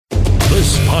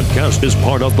This podcast is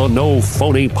part of the No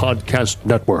Phony Podcast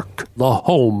Network, the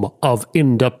home of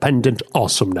independent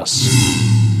awesomeness.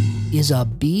 Is a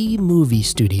B-movie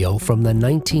studio from the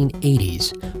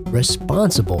 1980s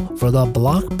responsible for the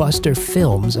blockbuster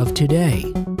films of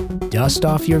today? Dust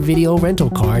off your video rental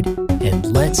card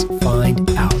and let's find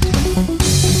out.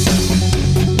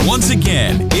 Once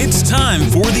again, it's time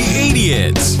for The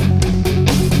Idiots.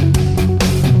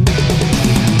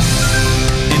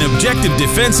 An objective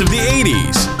defense of the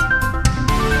 80s.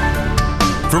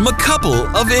 From a couple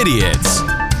of idiots.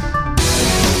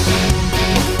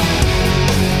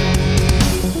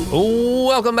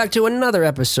 Welcome back to another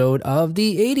episode of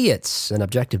The Idiots, an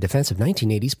objective defense of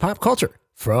 1980s pop culture.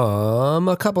 From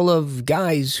a couple of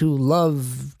guys who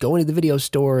love going to the video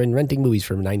store and renting movies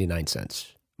for 99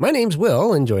 cents. My name's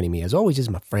Will, and joining me as always is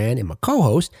my friend and my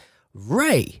co-host,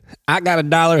 Ray. I got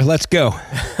 $1. Let's go.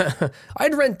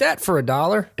 I'd rent that for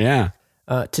 $1. Yeah.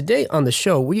 Today on the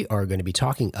show, we are going to be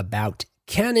talking about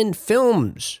Cannon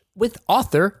Films with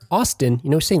author Austin. You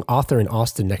know, saying author and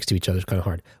Austin next to each other is kind of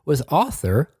hard. With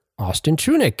author Austin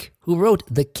Trunick, who wrote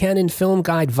the Cannon Film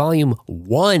Guide Volume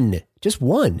 1. Just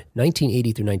 1,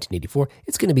 1980 through 1984.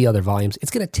 It's going to be other volumes.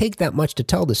 It's going to take that much to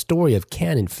tell the story of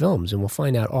Cannon Films, and we'll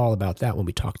find out all about that when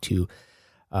we talk to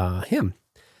him.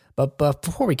 But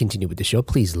before we continue with the show,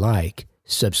 please like,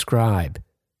 subscribe,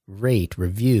 rate,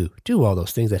 review, do all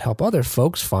those things that help other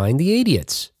folks find The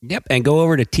Idiots. Yep. And go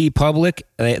over to TeePublic.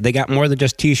 They got more than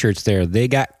just T-shirts there. They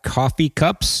got coffee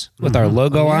cups with our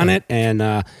logo on it.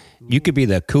 And you could be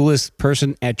the coolest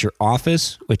person at your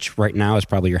office, which right now is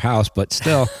probably your house, but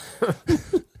still.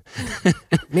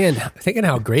 Man, thinking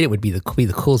how great it would be to be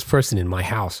the coolest person in my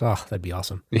house. Oh, that'd be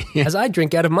awesome. Yeah. As I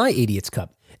drink out of my Idiot's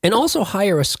cup. And also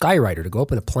hire a skywriter to go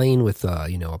up in a plane with, a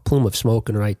plume of smoke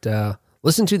and write,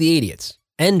 listen to The Idiots.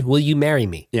 And will you marry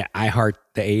me? Yeah, I heart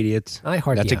The Idiots.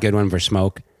 That's a good one for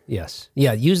smoke. Yes.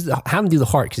 Yeah, have them do the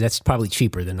heart because that's probably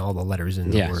cheaper than all the letters in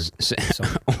the word. So.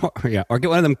 Or get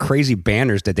one of them crazy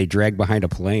banners that they drag behind a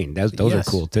plane. Those are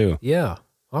cool too. Yeah.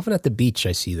 Often at the beach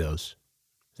I see those.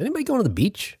 Is anybody going to the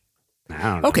beach? I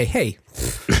don't know. Okay, hey.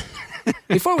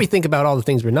 Before we think about all the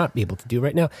things we're not able to do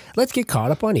right now, let's get caught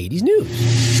up on 80s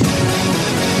news.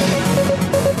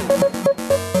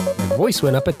 My voice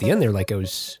went up at the end there like I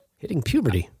was hitting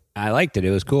puberty. I liked it. It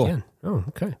was cool. Again. Oh,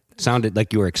 okay. Sounded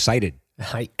like you were excited.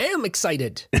 I am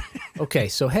excited. Okay,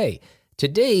 so hey,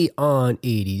 today on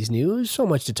 80s news, so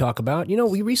much to talk about. You know,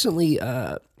 we recently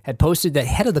had posted that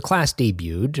Head of the Class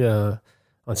debuted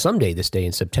on some day this day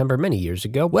in September many years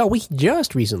ago. Well, we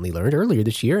just recently learned earlier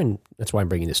this year, and that's why I'm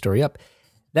bringing this story up,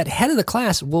 that Head of the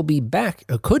Class will be back,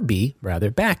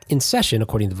 back in session,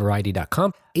 according to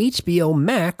Variety.com. HBO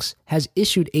Max has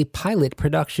issued a pilot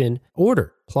production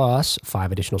order, plus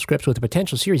 5 additional scripts with a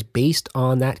potential series based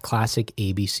on that classic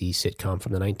ABC sitcom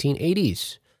from the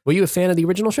 1980s. Were you a fan of the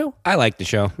original show? I liked the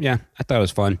show. Yeah, I thought it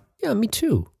was fun. Yeah, me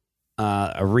too.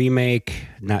 A remake,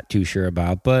 not too sure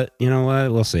about, but you know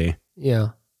what? We'll see. Yeah,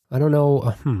 I don't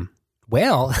know.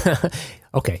 Well,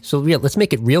 okay, so let's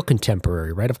make it real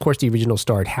contemporary, right? Of course, the original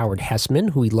starred Howard Hessman,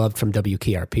 who we loved from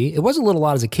WKRP. It wasn't a little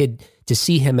odd as a kid to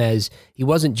see him as, he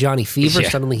wasn't Johnny Fever,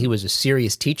 suddenly he was a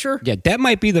serious teacher. Yeah, that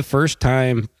might be the first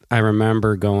time I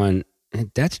remember going,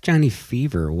 that's Johnny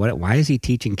Fever. Why is he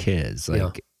teaching kids?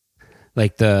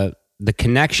 Like the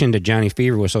connection to Johnny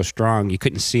Fever was so strong, you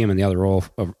couldn't see him in the other role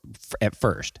at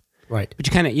first. Right.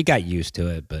 But you got used to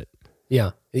it, but...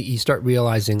 Yeah, you start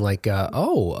realizing like, there's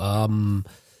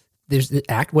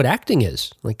what acting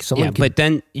is. Like someone but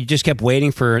then you just kept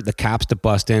waiting for the cops to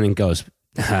bust in and goes,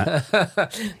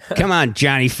 come on,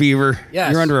 Johnny Fever.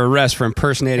 Yes. You're under arrest for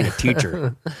impersonating a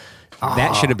teacher.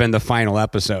 That should have been the final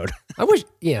episode. I wish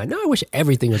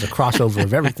everything was a crossover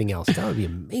of everything else. That would be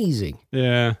amazing.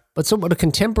 Yeah. But a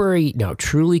contemporary,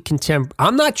 truly contemporary,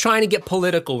 I'm not trying to get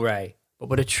political, Ray, but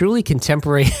would a truly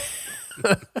contemporary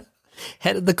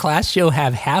Head of the Class show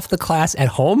have half the class at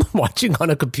home watching on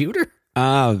a computer?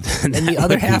 And the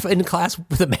other half in class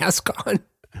with a mask on?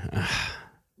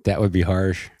 That would be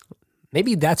harsh.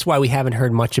 Maybe that's why we haven't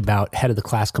heard much about Head of the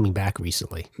Class coming back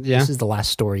recently. Yeah. This is the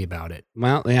last story about it.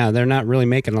 Well, yeah, they're not really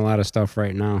making a lot of stuff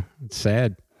right now. It's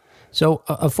sad. So,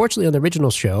 unfortunately, on the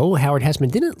original show, Howard Hessman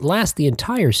didn't last the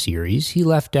entire series. He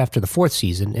left after the 4th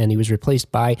season, and he was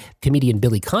replaced by comedian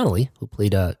Billy Connolly, who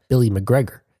played Billy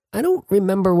McGregor. I don't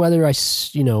remember whether my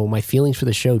feelings for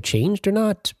the show changed or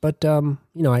not, but,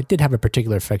 I did have a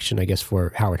particular affection, I guess,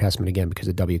 for Howard Hessman again because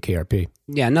of WKRP.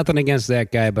 Yeah, nothing against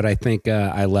that guy, but I think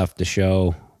I left the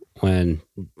show when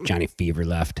Johnny Fever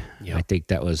left. Yeah. I think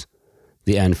that was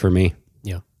the end for me.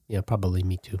 Yeah, probably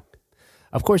me too.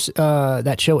 Of course,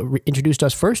 that show introduced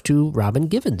us first to Robin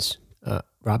Givens.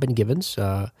 Robin Givens,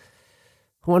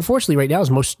 who unfortunately right now is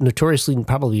most notoriously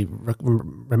probably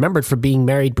remembered for being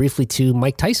married briefly to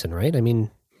Mike Tyson, right? I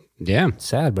mean, Yeah.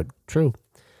 sad, but true.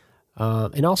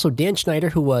 And also Dan Schneider,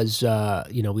 who was,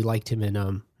 we liked him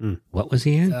in What was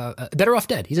he in? Better Off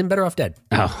Dead. He's in Better Off Dead.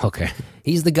 Oh, okay.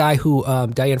 He's the guy who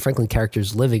Diane Franklin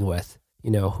character's living with,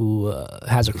 who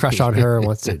has a crush on her,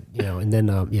 wants to, and then,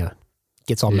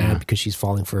 gets all mad because she's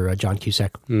falling for John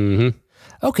Cusack. Mm-hmm.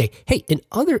 Okay. Hey, in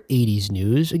other 80s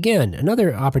news, again,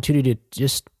 another opportunity to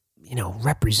just,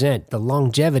 represent the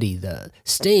longevity, the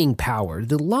staying power,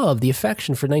 the love, the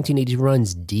affection for 1980s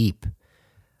runs deep.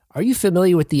 Are you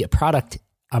familiar with the product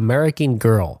American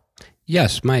Girl?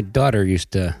 Yes, my daughter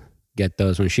used to get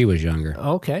those when she was younger.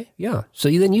 Okay, yeah. So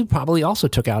then you probably also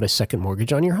took out a second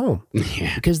mortgage on your home.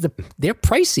 Yeah. Because they're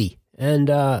pricey and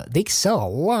they sell a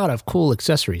lot of cool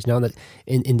accessories. Now,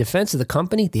 in defense of the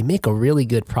company, they make a really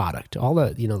good product. All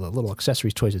the, the little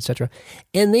accessories, toys, etc.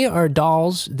 And they are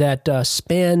dolls that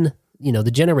span,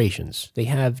 the generations. They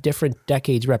have different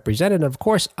decades represented. And of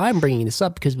course, I'm bringing this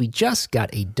up because we just got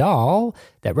a doll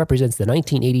that represents the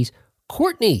 1980s,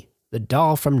 Courtney, the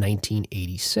doll from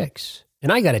 1986.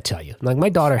 And I got to tell you, like my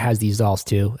daughter has these dolls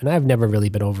too, and I've never really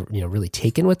been really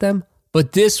taken with them.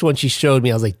 But this one she showed me,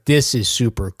 I was like, this is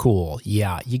super cool.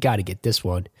 Yeah, you got to get this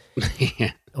one.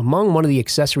 Yeah. Among one of the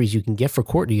accessories you can get for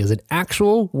Courtney is an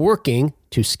actual working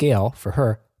to scale for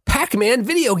her Pac-Man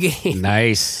video game.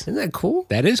 Nice. Isn't that cool?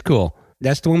 That is cool.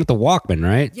 That's the one with the Walkman,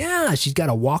 right? Yeah, she's got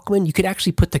a Walkman. You could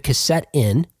actually put the cassette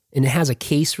in, and it has a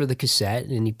case for the cassette,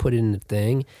 and you put it in the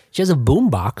thing. She has a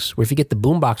boombox, where if you get the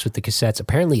boombox with the cassettes,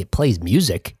 apparently it plays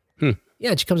music.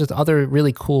 Yeah, she comes with other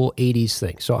really cool 80s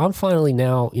things. So I'm finally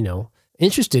now,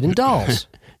 interested in dolls.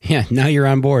 Yeah, now you're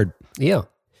on board. Yeah.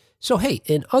 So, hey,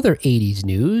 in other 80s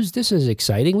news, this is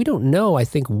exciting. We don't know, I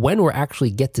think, when we'll actually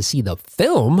get to see the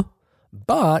film,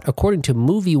 but according to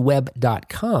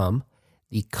MovieWeb.com,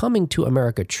 the Coming to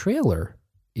America trailer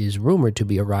is rumored to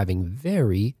be arriving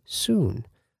very soon.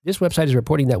 This website is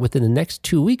reporting that within the next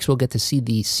 2 weeks, we'll get to see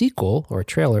the sequel or a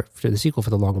trailer for the sequel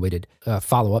for the long-awaited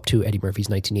follow-up to Eddie Murphy's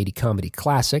 1980 comedy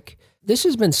classic. This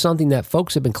has been something that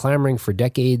folks have been clamoring for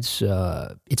decades.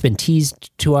 It's been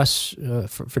teased to us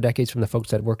for decades from the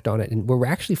folks that worked on it, and we're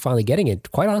actually finally getting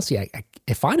it. Quite honestly,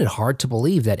 I find it hard to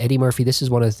believe that Eddie Murphy, this is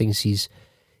one of the things he's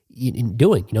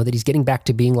doing, that he's getting back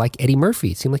to being like Eddie Murphy.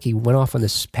 It seemed like he went off on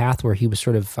this path where he was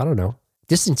sort of,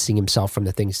 distancing himself from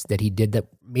the things that he did that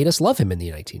made us love him in the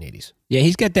 1980s. Yeah,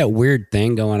 he's got that weird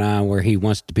thing going on where he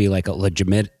wants to be like a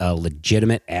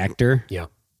legitimate actor. Yeah.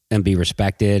 And be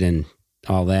respected and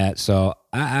all that. So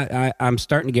I'm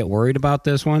starting to get worried about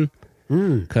this one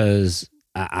because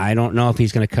I don't know if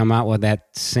he's going to come out with that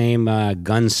same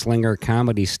gunslinger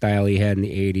comedy style he had in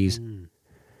the 80s.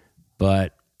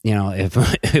 But,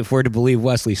 if we're to believe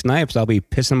Wesley Snipes, I'll be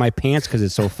pissing my pants because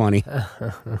it's so funny.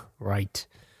 Right.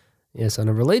 Yes, on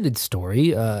a related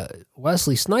story,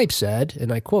 Wesley Snipes said, and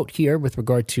I quote here with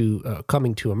regard to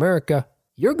Coming to America,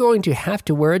 "You're going to have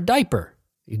to wear a diaper.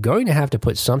 You're going to have to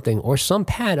put something or some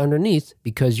pad underneath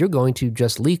because you're going to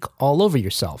just leak all over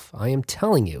yourself. I am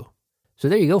telling you." So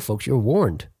there you go, folks. You're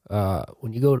warned.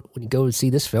 When you go see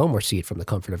this film or see it from the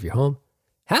comfort of your home,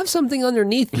 have something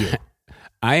underneath you.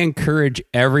 I encourage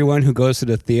everyone who goes to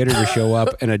the theater to show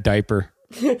up in a diaper.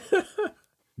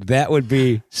 That would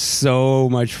be so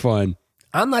much fun.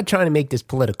 I'm not trying to make this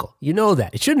political. You know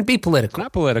that. It shouldn't be political.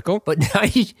 Not political. But now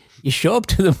you show up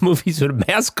to the movies with a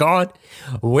mask on,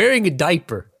 wearing a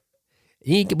diaper.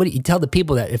 You tell the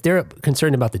people that if they're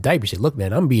concerned about the diaper, you say, look,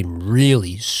 man, I'm being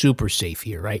really super safe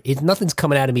here, right? Nothing's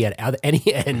coming out of me at any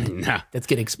end that's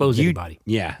going to expose anybody.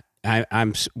 Yeah.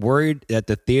 I'm worried that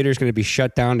the theater's going to be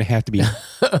shut down to have to be,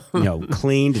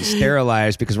 cleaned and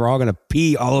sterilized because we're all going to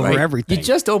pee all over everything. You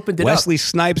just opened it Wesley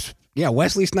Snipes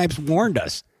warned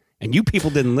us, and you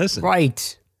people didn't listen.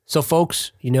 Right. So,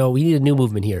 folks, we need a new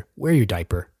movement here. Wear your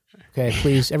diaper. Okay,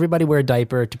 please, everybody wear a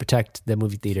diaper to protect the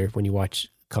movie theater when you watch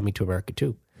Coming to America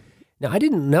 2. Now, I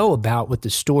didn't know about what the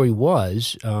story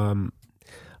was,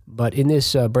 but in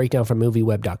this breakdown from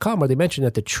MovieWeb.com, where they mentioned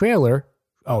that the trailer.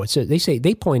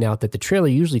 They point out that the trailer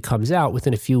usually comes out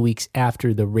within a few weeks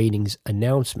after the ratings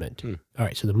announcement. All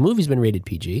right, so the movie's been rated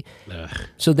PG.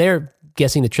 So they're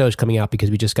guessing the trailer's coming out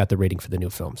because we just got the rating for the new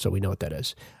film, so we know what that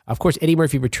is. Of course, Eddie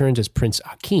Murphy returns as Prince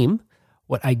Akeem.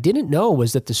 What I didn't know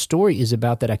was that the story is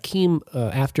about that Akeem,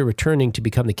 after returning to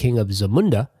become the king of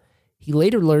Zamunda, he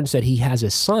later learns that he has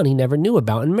a son he never knew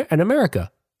about in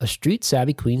America, a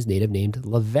street-savvy Queens native named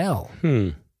Lavelle.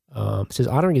 Says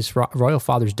honoring his royal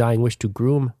father's dying wish to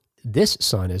groom this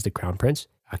son as the crown prince,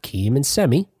 Hakeem and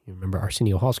Semi, you remember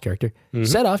Arsenio Hall's character,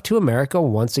 set off to America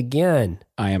once again.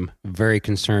 I am very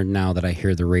concerned now that I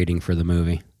hear the rating for the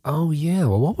movie. Oh, yeah.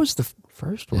 Well, what was the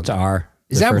first one? It's R.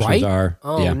 Is The that first right? one's R.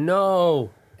 Oh, yeah.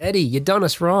 no. Eddie, you done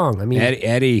us wrong. I mean,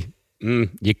 Eddie,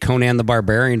 you Conan the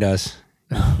Barbarian us.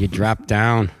 You dropped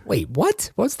down. wait,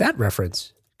 what? What's that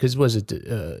reference? Because was it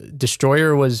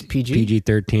Destroyer was PG?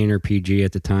 PG-13 or PG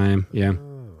at the time. Yeah.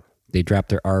 Oh. They dropped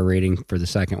their R rating for the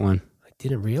second one. I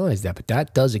didn't realize that, but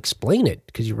that does explain it.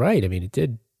 Because you're right. I mean, it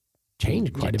did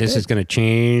change quite a bit. This is going to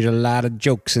change a lot of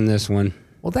jokes in this one.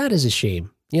 Well, that is a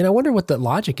shame. You know, I wonder what the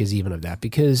logic is even of that,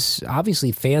 because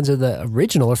obviously fans of the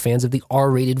original are fans of the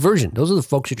R-rated version. Those are the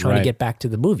folks who are trying to get back to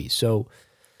the movies. So,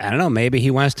 I don't know. Maybe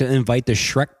he wants to invite the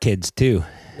Shrek kids too.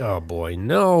 oh boy,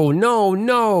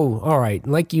 no. All right,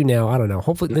 like you now, I don't know.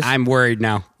 Hopefully this... I'm worried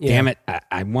now. Yeah. Damn it.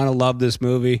 I want to love this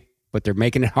movie, but they're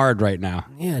making it hard right now.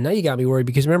 Yeah, now you got me worried,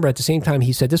 because remember at the same time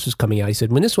he said this was coming out, he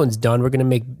said, when this one's done, we're going to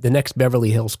make the next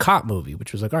Beverly Hills Cop movie,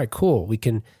 which was like, all right, cool. We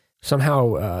can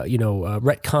somehow,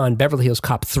 retcon Beverly Hills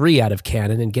Cop 3 out of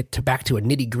canon and get back to a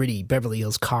nitty-gritty Beverly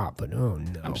Hills Cop. But oh,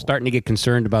 no. I'm starting to get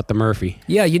concerned about the Murphy.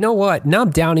 Yeah, you know what? Now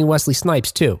I'm downing Wesley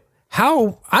Snipes, too.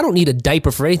 I don't need a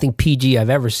diaper for anything PG I've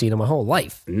ever seen in my whole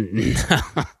life.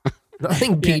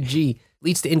 Nothing PG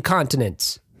leads to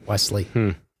incontinence, Wesley.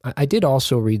 I did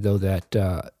also read, though, that,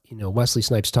 Wesley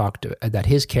Snipes talked that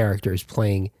his character is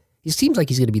playing, he seems like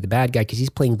he's going to be the bad guy because he's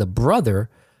playing the brother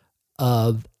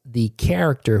of the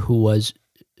character who was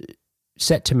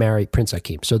set to marry Prince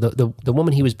Hakeem. So the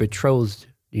woman he was betrothed,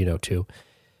 to,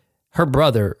 her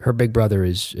big brother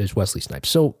is Wesley Snipes.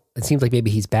 So it seems like maybe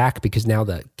he's back because now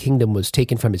the kingdom was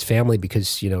taken from his family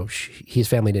because, his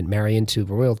family didn't marry into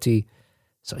royalty.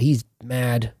 So he's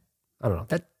mad. I don't know.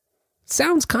 That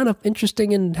sounds kind of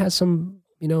interesting and has some,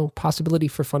 possibility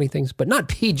for funny things, but not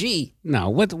PG. No,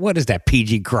 what is that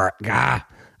PG crap?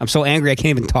 I'm so angry I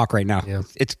can't even talk right now. Yeah.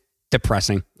 It's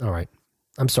depressing. All right.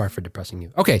 I'm sorry for depressing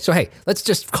you. Okay, so hey, let's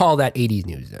just call that 80s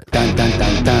news then. Dun, dun,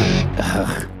 dun,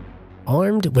 dun.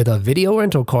 Armed with a video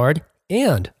rental card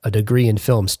and a degree in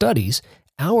film studies,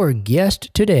 our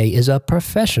guest today is a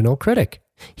professional critic.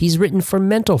 He's written for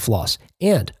Mental Floss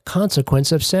and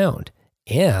Consequence of Sound,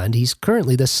 and he's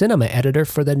currently the cinema editor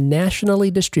for the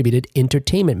nationally distributed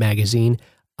entertainment magazine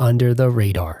Under the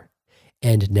Radar.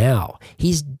 And now,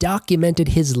 he's documented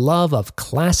his love of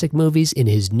classic movies in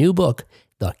his new book,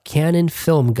 The Canon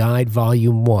Film Guide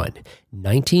Volume 1,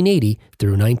 1980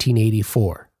 through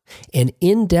 1984. An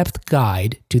in-depth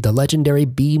guide to the legendary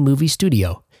B-movie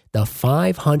studio, the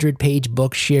 500-page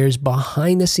book shares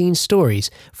behind-the-scenes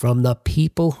stories from the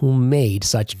people who made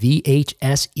such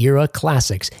VHS-era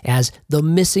classics as The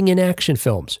Missing in Action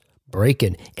films,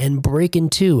 Breakin' and Breakin'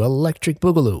 2 Electric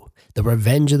Boogaloo, The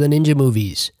Revenge of the Ninja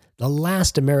movies, The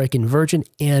Last American Virgin,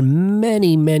 and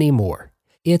many, many more.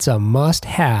 It's a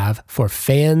must-have for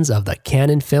fans of the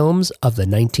Canon films of the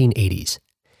 1980s.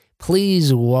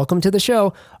 Please welcome to the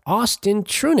show, Austin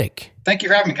Trunick. Thank you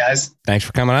for having me, guys. Thanks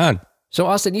for coming on. So,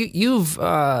 Austin, you've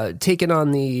taken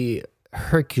on the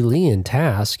Herculean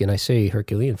task, and I say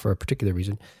Herculean for a particular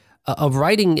reason, of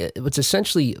writing what's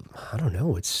essentially,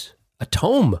 it's a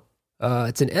tome.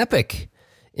 It's an epic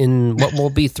in what will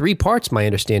be 3 parts, my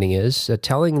understanding is,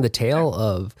 telling the tale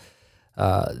of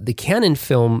the Canon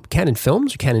Films,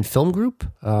 or Canon Film Group,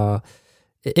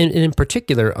 in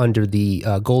particular under the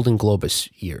Golden Globus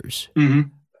years. Mm-hmm.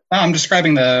 I'm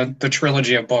describing the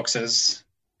trilogy of books as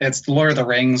it's Lord of the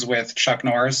Rings with Chuck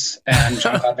Norris and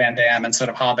Jean-Claude Van Damme instead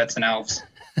of hobbits and elves.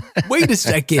 Wait a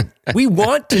second. We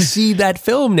want to see that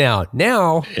film now.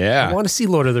 Yeah. I want to see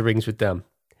Lord of the Rings with them.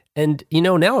 And,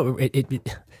 now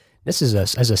this is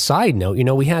as a side note,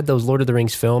 we had those Lord of the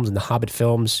Rings films and the Hobbit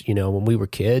films, when we were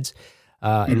kids.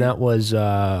 And that was,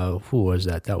 who was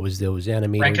that? That was those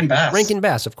animated. Rankin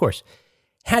Bass, of course.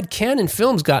 Had Canon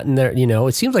Films gotten there,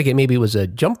 it seems like it maybe was a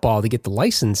jump ball to get the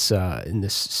license in the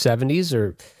 70s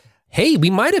or, hey, we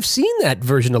might have seen that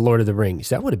version of Lord of the Rings.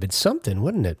 That would have been something,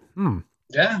 wouldn't it?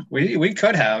 Yeah, we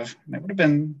could have. It would have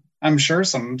been, I'm sure,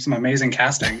 some amazing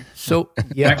casting. So,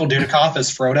 yeah. Michael Dudikoff as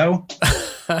Frodo.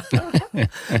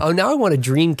 Oh, now I want to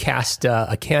dreamcast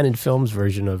a Canon Films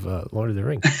version of Lord of the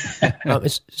Rings.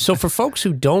 So for folks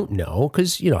who don't know,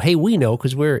 because, hey, we know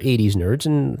because we're 80s nerds,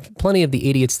 and plenty of the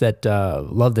idiots that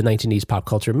love the 1980s pop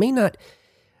culture may not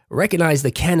recognize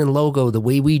the Canon logo the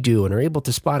way we do and are able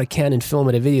to spot a Canon film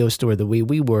at a video store the way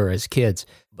we were as kids.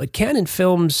 But Canon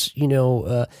Films,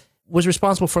 was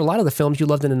responsible for a lot of the films you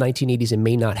loved in the 1980s and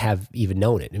may not have even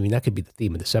known it. I mean, that could be the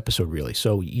theme of this episode, really.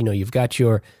 So, you've got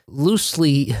your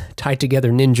loosely tied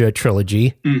together ninja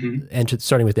trilogy,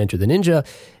 starting with Enter the Ninja.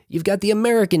 You've got the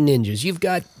American Ninjas. You've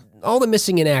got all the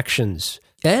Missing in Actions.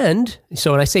 And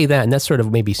so when I say that, and that sort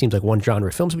of maybe seems like one genre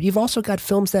of films, but you've also got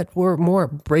films that were more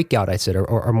breakout, I said,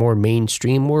 or more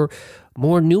mainstream, more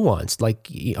nuanced. Like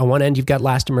on one end, you've got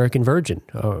Last American Virgin.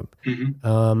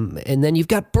 And then you've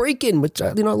got Breakin', which,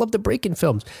 I love the Breakin'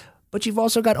 films. But you've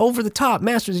also got Over the Top,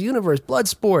 Masters of the Universe,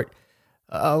 Bloodsport,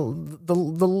 the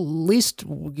least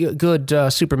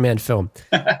good Superman film.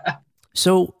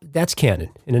 So that's canon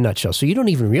in a nutshell. So you don't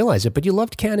even realize it, but you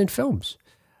loved canon films.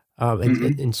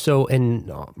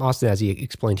 And Austin, as he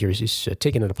explained here, he's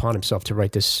taken it upon himself to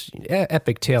write this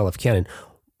epic tale of canon.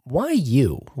 Why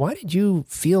you? Why did you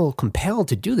feel compelled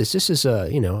to do this? This is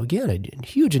again, a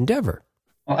huge endeavor.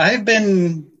 Well, I've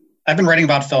been writing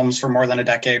about films for more than a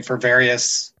decade for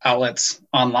various outlets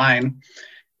online,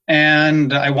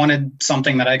 and I wanted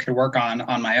something that I could work on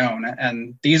my own.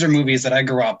 And these are movies that I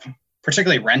grew up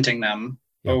particularly renting them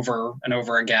over and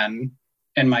over again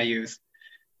in my youth.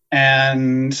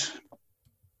 And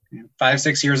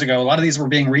 5-6 years ago, a lot of these were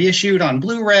being reissued on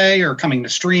Blu-ray or coming to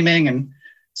streaming, and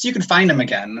so you could find them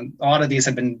again. A lot of these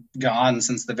had been gone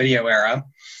since the video era.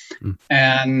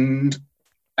 And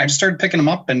I just started picking them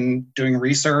up and doing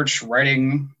research,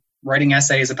 writing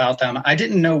essays about them. I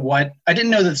didn't know that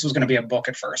this was going to be a book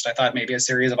at first. I thought maybe a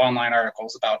series of online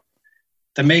articles about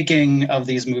the making of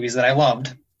these movies that I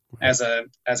loved as a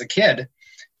kid.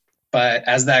 But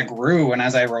as that grew and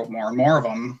as I wrote more and more of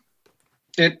them,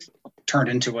 it turned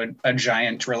into a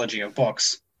giant trilogy of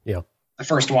books. Yeah. The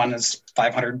first one is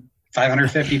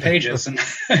 550 pages and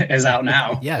is out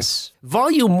now. Yes.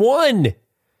 Volume 1,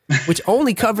 which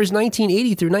only covers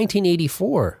 1980 through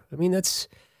 1984. I mean,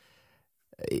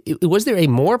 was there a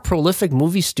more prolific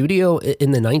movie studio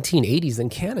in the 1980s than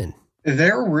Canon?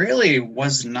 There really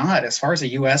was not, as far as a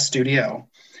U.S. studio.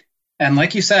 And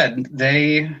like you said,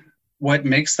 what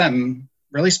makes them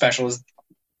really special is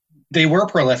they were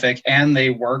prolific and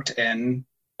they worked in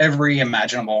every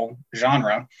imaginable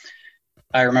genre.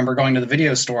 I remember going to the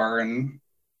video store and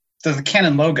the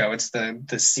Canon logo, it's the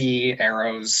C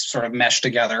arrows sort of meshed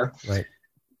together. Right.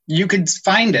 You could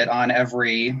find it on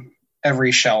every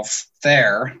shelf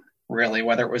there, really,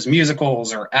 whether it was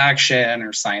musicals or action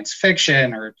or science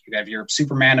fiction, or you have your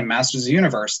Superman and Masters of the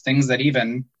Universe, things that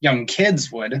even young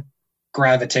kids would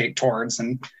gravitate towards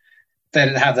and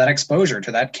that have that exposure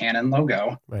to that Canon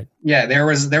logo. Right. Yeah, there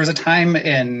was a time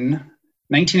in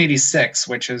 1986,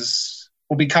 which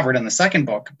will be covered in the second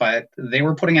book, but they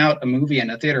were putting out a movie in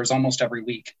the theaters almost every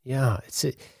week. Yeah,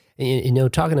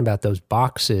 talking about those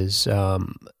boxes,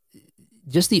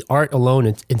 just the art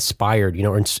alone inspired,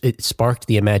 it sparked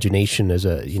the imagination as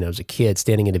a kid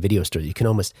standing in a video store. You can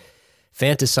almost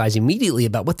fantasize immediately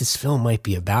about what this film might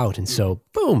be about, and so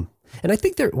boom. And I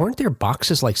think weren't there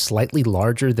boxes like slightly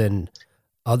larger than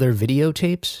other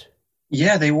videotapes?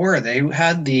 Yeah, they were. They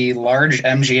had the large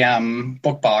MGM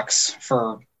book box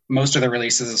for most of the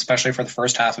releases, especially for the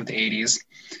first half of the 80s.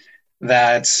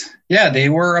 They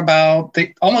were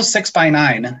almost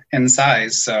 6x9 in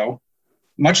size, so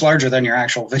much larger than your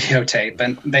actual videotape.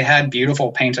 And they had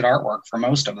beautiful painted artwork for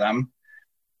most of them.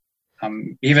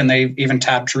 They even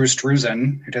tabbed Drew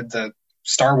Struzan, who did the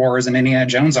Star Wars and Indiana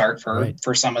Jones art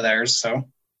for some of theirs. So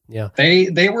yeah,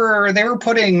 they were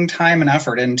putting time and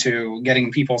effort into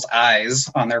getting people's eyes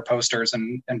on their posters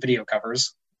and video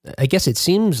covers. I guess it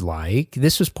seems like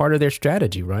this was part of their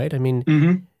strategy, right? I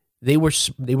mean, they were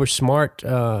smart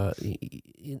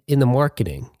in the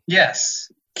marketing.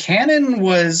 Yes. Canon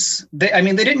they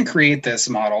didn't create this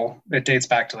model. It dates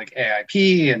back to like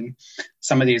AIP and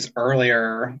some of these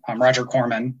earlier, Roger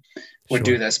Corman would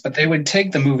do this, but they would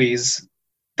take the movies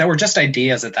that were just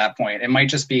ideas at that point. It might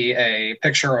just be a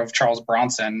picture of Charles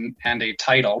Bronson and a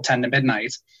title, 10 to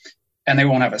Midnight, and they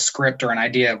won't have a script or an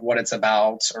idea of what it's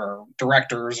about or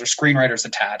directors or screenwriters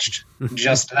attached,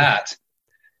 just that.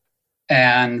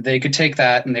 And they could take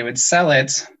that and they would sell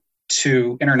it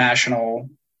to international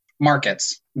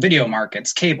markets, video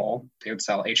markets, cable. They would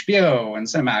sell HBO and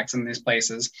Cinemax and these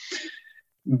places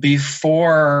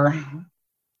before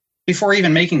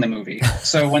even making the movie.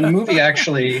 So when the movie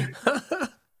actually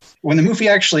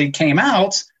came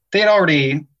out, they had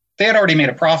already made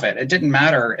a profit. It didn't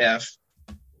matter if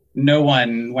no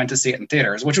one went to see it in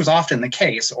theaters, which was often the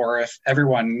case, or if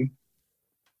everyone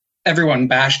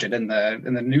bashed it in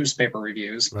the newspaper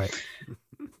reviews. Right.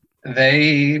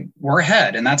 They were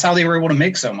ahead, and that's how they were able to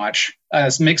make so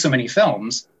many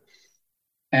films.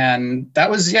 And that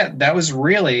was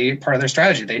really part of their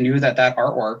strategy. They knew that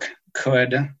artwork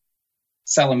could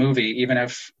sell a movie, even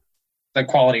if the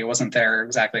quality wasn't there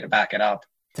exactly to back it up.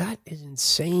 That is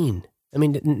insane. I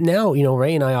mean, now,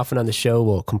 Ray and I often on the show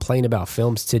will complain about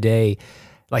films today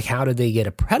Like, how do they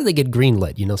get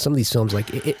greenlit? You know, some of these films, like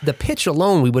the pitch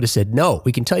alone, we would have said no.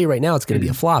 We can tell you right now it's going to be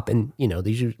a flop, and you know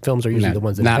these films are usually the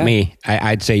ones that not me.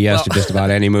 I'd say yes to just about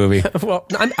any movie. Well,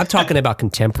 I'm talking about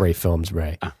contemporary films,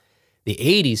 Ray. The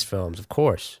 '80s films, of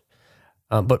course,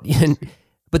 but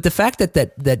the fact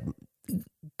that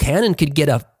Cannon could get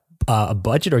a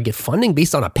budget or get funding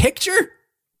based on a picture,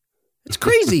 it's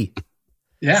crazy.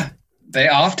 Yeah, they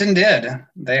often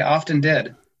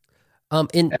did.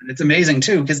 And it's amazing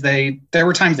too, because there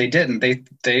were times they didn't.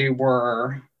 They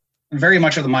were very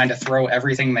much of the mind to throw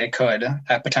everything they could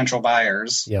at potential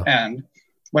buyers, and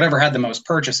whatever had the most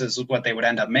purchases was what they would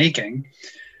end up making.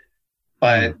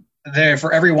 But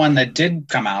for everyone that did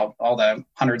come out, all the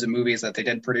hundreds of movies that they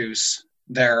did produce,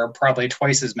 there are probably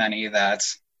twice as many that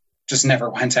just never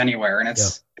went anywhere. And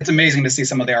it's amazing to see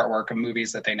some of the artwork of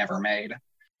movies that they never made,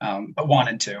 but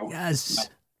wanted to. Yes.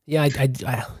 Yeah,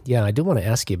 I do want to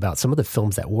ask you about some of the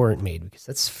films that weren't made, because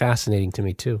that's fascinating to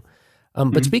me too.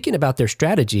 But speaking about their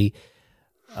strategy,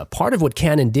 part of what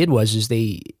Cannon did was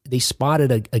they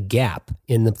spotted a gap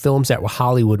in the films that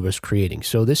Hollywood was creating.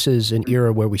 So this is an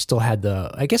era where we still had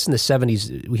I guess in the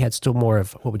 70s, we had still more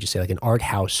of, what would you say, like an art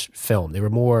house film. There were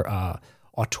more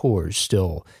auteurs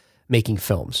still making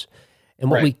films. And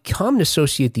what we come to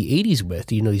associate the 80s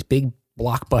with, you know, these big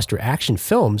blockbuster action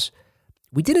films,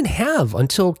 we didn't have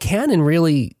until Cannon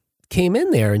really came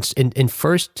in there and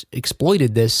first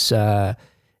exploited this a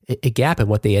gap in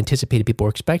what they anticipated people were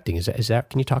expecting. Is that?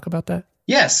 Can you talk about that?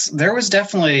 Yes, there was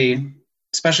definitely,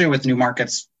 especially with new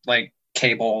markets like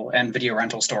cable and video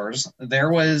rental stores,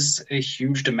 there was a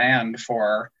huge demand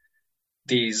for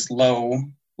these low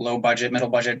budget, middle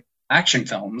budget action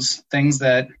films, things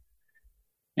that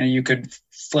you could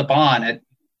flip on at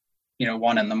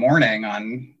 1 a.m.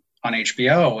 on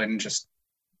HBO and just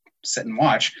sit and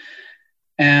watch.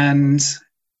 And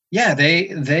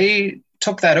they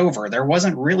took that over. There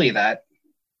wasn't really that,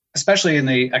 especially in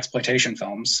the exploitation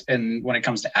films, and when it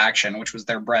comes to action, which was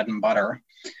their bread and butter.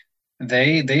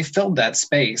 They filled that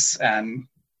space, and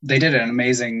they did an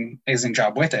amazing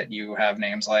job with it. You have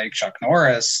names like Chuck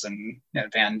Norris and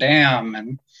Van Damme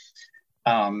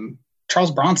and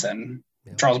Charles Bronson.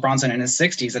 Yeah. Charles Bronson in his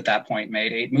 60s at that point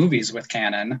made 8 movies with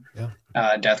Cannon,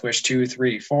 Death Wish 2,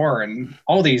 3, 4, and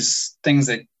all these things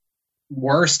that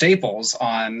were staples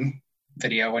on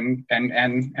video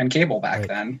and cable back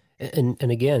then.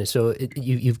 And again, so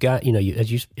you've got,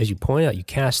 as you point out, you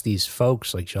cast these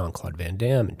folks like Jean-Claude Van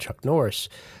Damme and Chuck Norris,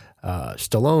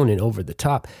 Stallone in Over the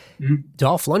Top,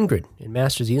 Dolph Lundgren in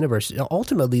Masters of the Universe.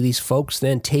 Ultimately, these folks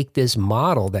then take this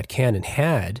model that Cannon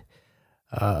had,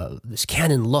 this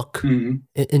Cannon look,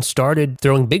 and started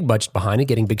throwing big budget behind it,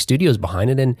 getting big studios behind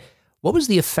it. And what was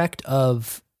the effect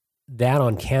of that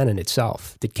on Cannon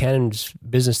itself? Did Cannon's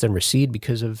business then recede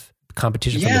because of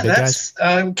competition from the big guys?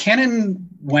 Cannon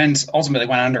ultimately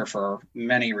went under for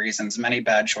many reasons, many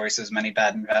bad choices, many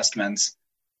bad investments.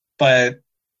 But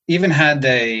even had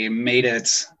they made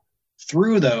it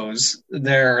through those,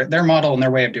 their model and their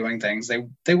way of doing things,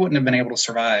 they wouldn't have been able to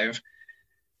survive.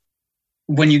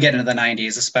 When you get into the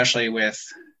 90s, especially with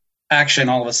action,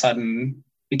 all of a sudden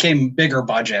became bigger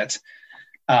budget.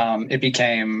 It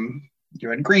became, you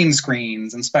had green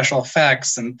screens and special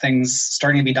effects and things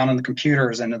starting to be done on the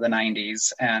computers into the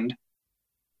 90s. And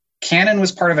Cannon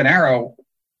was part of an era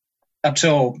up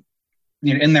till,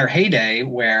 in their heyday,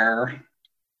 where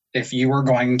if you were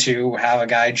going to have a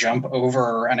guy jump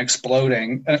over an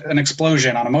explosion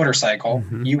on a motorcycle,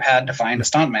 you had to find a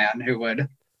stuntman who would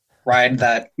ride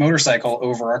that motorcycle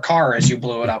over a car as you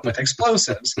blew it up with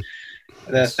explosives.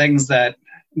 The things that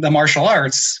the martial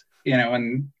arts,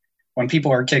 and when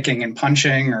people are kicking and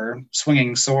punching or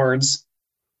swinging swords,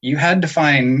 you had to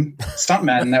find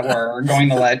stuntmen that were going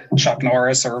to let Chuck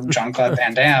Norris or Jean-Claude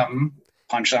Van Damme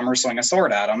punch them or swing a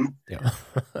sword at them. Yeah.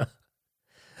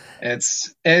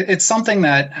 It's something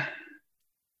that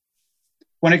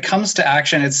when it comes to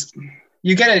action,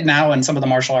 you get it now in some of the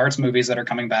martial arts movies that are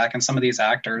coming back and some of these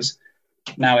actors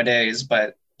nowadays,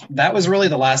 but that was really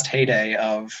the last heyday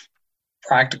of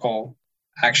practical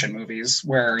action movies,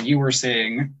 where you were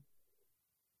seeing,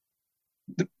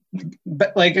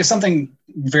 but like if something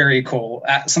very cool,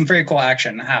 some very cool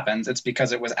action happens, it's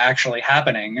because it was actually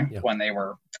happening when they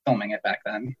were filming it back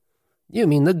then. You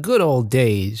mean the good old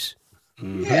days?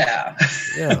 Yeah.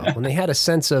 Yeah, when they had a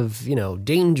sense of,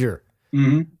 danger.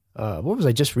 What was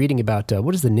I just reading about?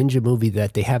 What is the ninja movie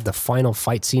that they have the final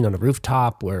fight scene on a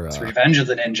rooftop where it's Revenge of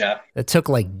the Ninja? It took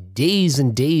like days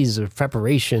and days of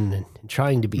preparation and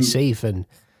trying to be safe. And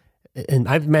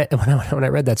I've met, when I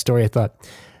read that story, I thought,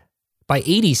 by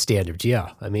 80s standards,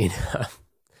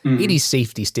 80s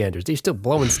safety standards, they're still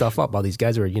blowing stuff up while these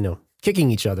guys are,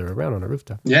 kicking each other around on a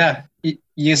rooftop. Yeah.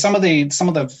 Some of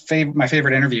my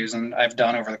favorite interviews and I've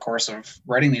done over the course of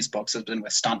writing these books have been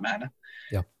with stuntmen.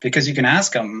 Yeah. Because you can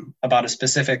ask them about a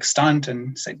specific stunt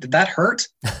and say, did that hurt?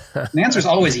 And the answer is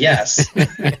always yes.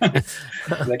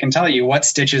 They can tell you what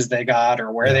stitches they got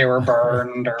or where they were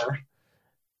burned or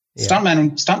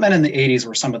stuntmen in the 80s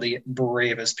were some of the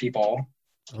bravest people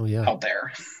out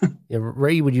there. Yeah,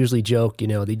 Ray would usually joke,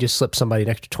 they just slip somebody an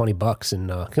extra $20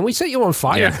 and can we set you on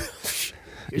fire?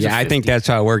 Yeah, I think that's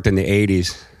how it worked in the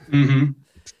 80s. Mm-hmm.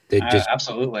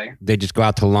 Absolutely. They just go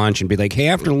out to lunch and be like, hey,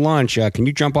 after lunch, can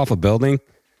you jump off a building?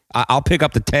 I'll pick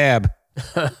up the tab.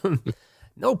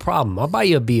 No problem. I'll buy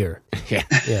you a beer. Yeah.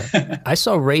 I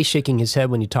saw Ray shaking his head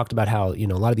when you talked about how, a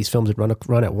lot of these films would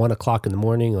run at 1 o'clock in the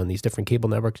morning on these different cable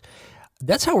networks.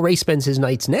 That's how Ray spends his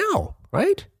nights now,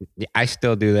 right? Yeah, I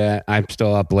still do that. I'm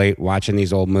still up late watching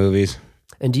these old movies.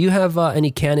 And do you have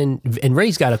any Canon? And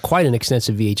Ray's got quite an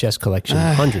extensive VHS collection,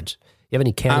 hundreds. You have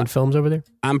any Canon films over there?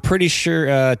 I'm pretty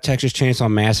sure Texas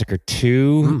Chainsaw Massacre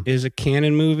 2 is a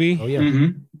Canon movie. Oh, yeah.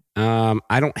 Mm-hmm.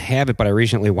 I don't have it, but I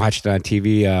recently watched it on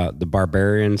TV, The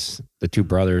Barbarians, the two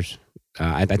brothers.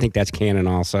 I think that's Canon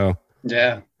also.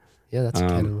 Yeah. Yeah, that's a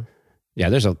Canon. Yeah,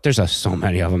 there's so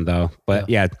many of them, though. But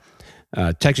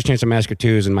Texas Chainsaw Massacre 2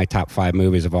 is in my top 5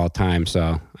 movies of all time,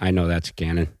 so I know that's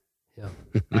Canon. Yeah.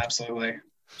 Absolutely.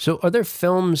 So are there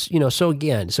films, so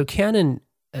Canon...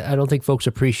 I don't think folks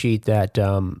appreciate that.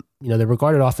 They're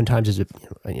regarded oftentimes as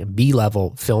a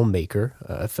B-level filmmaker,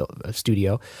 a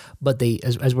studio, but they,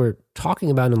 as we're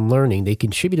talking about and learning, they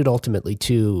contributed ultimately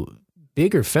to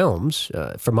bigger films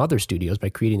from other studios by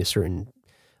creating a certain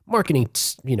marketing,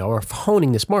 or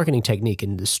honing this marketing technique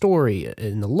and the story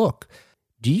and the look.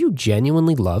 Do you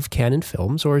genuinely love Canon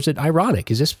films, or is it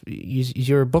ironic? Is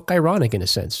your book ironic in a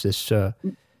sense?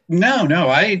 No,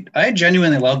 I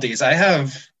genuinely love these. I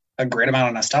have a great amount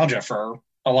of nostalgia for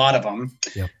a lot of them.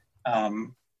 Yeah.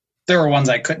 There were ones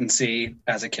I couldn't see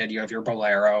as a kid. You have your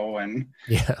Bolero and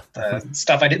the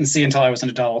stuff I didn't see until I was an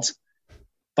adult.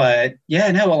 But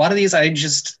a lot of these I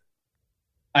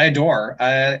adore.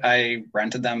 I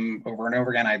rented them over and over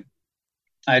again.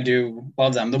 I do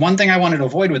love them. The one thing I wanted to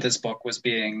avoid with this book was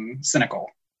being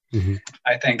cynical. Mm-hmm.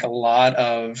 I think a lot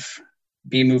of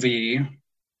B-movie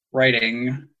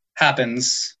writing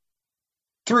happens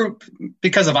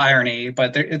because of irony,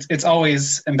 but it's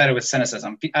always embedded with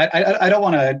cynicism. I don't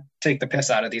want to take the piss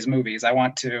out of these movies. I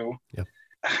want to,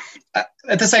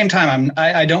 at the same time,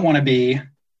 I don't want to be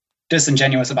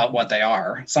disingenuous about what they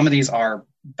are. Some of these are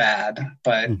bad,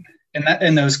 but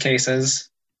in those cases,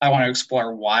 I want to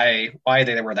explore why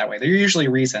they were that way. There are usually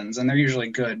reasons, and they're usually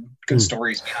good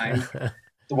stories behind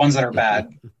the ones that are bad.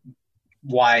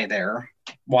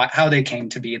 How they came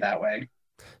to be that way.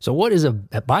 So what is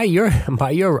by your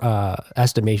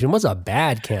estimation, what's a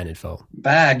bad Canon film?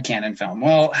 Bad Canon film.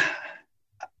 Well,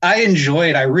 I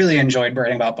really enjoyed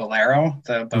writing about Bolero,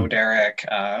 the Bo Derek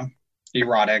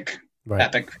erotic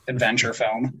epic adventure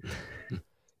film.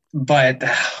 But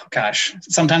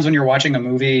sometimes when you're watching a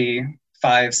movie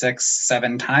 5, 6,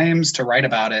 7 times to write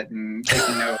about it and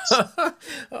taking notes.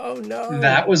 Oh no.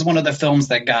 That was one of the films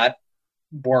that got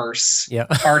worse,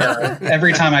 harder.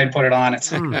 Every time I'd put it on,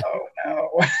 it's like, oh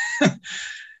no.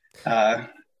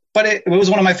 But it was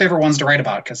one of my favorite ones to write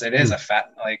about because it is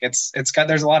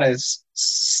there's a lot of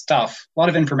stuff, a lot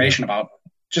of information about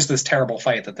just this terrible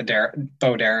fight that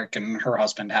Bo Derek and her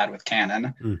husband had with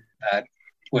Canon that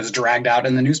was dragged out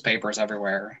in the newspapers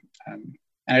everywhere.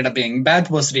 Ended up being bad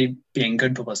publicity, being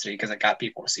good publicity because it got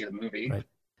people to see the movie. Right.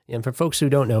 And for folks who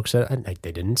don't know, because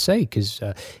they didn't say, because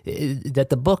that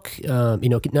the book,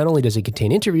 not only does it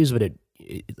contain interviews, but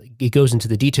it goes into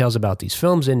the details about these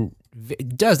films, and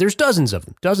there's dozens of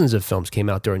them. Dozens of films came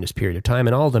out during this period of time,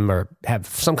 and all of them have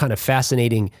some kind of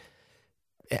fascinating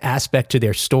aspect to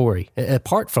their story,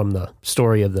 apart from the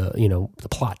story of the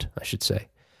plot, I should say.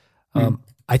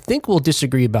 I think we'll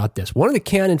disagree about this. One of the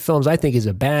Canon films I think is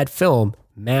a bad film,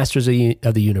 Masters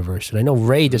of the Universe. And I know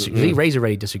Ray Ray's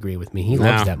already disagreed with me. He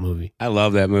loves that movie. I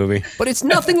love that movie. But it's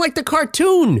nothing like the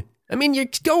cartoon. I mean, you're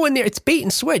going there. It's bait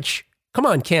and switch. Come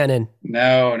on, Canon.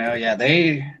 No, yeah.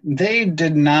 They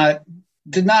did not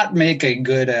make a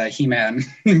good He-Man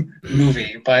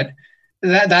movie, but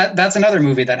that's another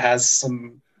movie that has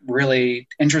some really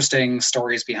interesting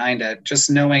stories behind it. Just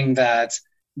knowing that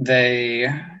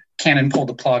Canon pulled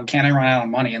the plug, Canon ran out of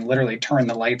money and literally turned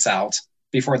the lights out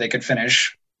before they could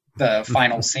finish the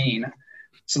final scene.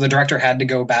 So the director had to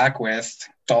go back with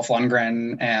Dolph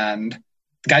Lundgren and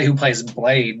the guy who plays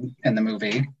Blade in the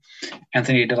movie,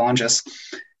 Anthony DeLongis.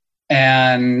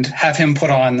 and have him put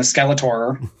on the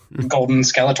Skeletor, golden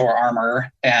Skeletor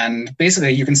armor. And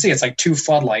basically you can see it's like two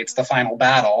floodlights, the final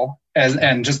battle,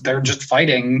 and just they're just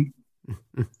fighting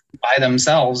by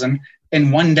themselves and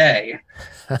in one day.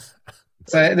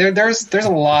 So there's a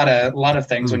lot of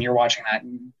things when you're watching that.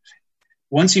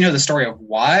 Once you know the story of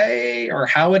why or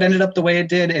how it ended up the way it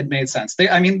did, it made sense. They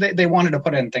wanted to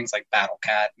put in things like Battle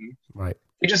Cat, and right.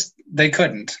 They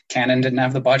couldn't. Canon didn't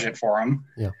have the budget for them.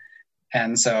 Yeah.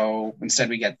 And so instead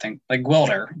we get things like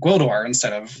Gwildor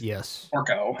instead of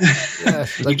Orko.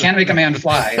 Yeah, you can't make a man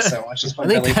fly, so let's just put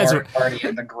Billy Barty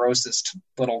in the grossest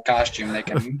little costume they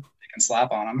can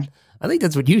slap on him. I think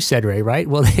that's what you said, Ray, right?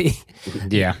 Well, they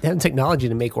have technology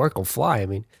to make Orko fly. I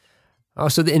mean,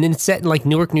 and it's set in like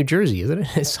Newark, New Jersey, isn't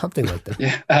it? It's something like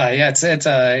that.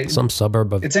 It's some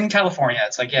suburb of. It's in California.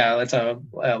 It's like it's a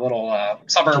little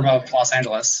suburb of Los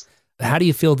Angeles. How do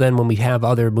you feel then when we have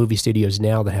other movie studios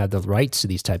now that have the rights to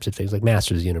these types of things, like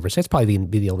Masters of the Universe? That's probably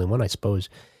be the only one, I suppose,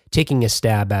 taking a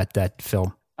stab at that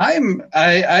film.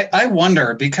 I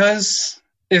wonder, because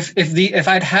if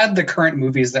I'd had the current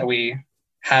movies that we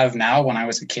have now when I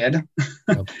was a kid,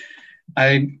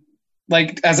 I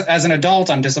like as an adult,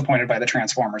 I'm disappointed by the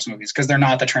Transformers movies because they're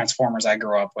not the Transformers I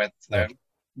grew up with, the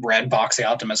red boxy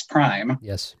Optimus Prime.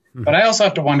 Yes. Mm-hmm. But I also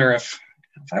have to wonder if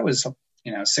I was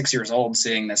 6 years old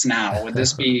seeing this now, would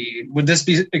this be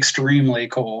extremely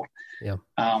cool? Yeah.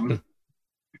 So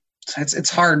it's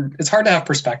hard to have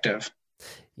perspective.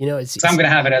 I'm going to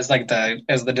have it as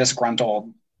the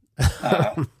disgruntled,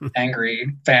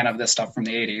 angry fan of this stuff from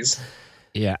the 80s.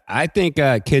 Yeah, I think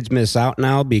kids miss out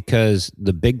now because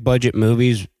the big budget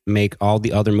movies make all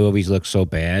the other movies look so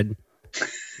bad.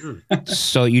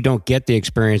 So you don't get the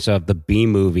experience of the B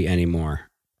movie anymore.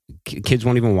 Kids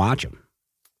won't even watch them.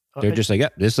 They're just like,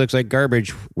 this looks like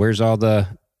garbage. Where's all the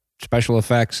special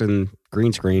effects and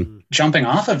green screen? Jumping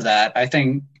off of that, I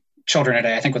think children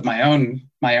today, with my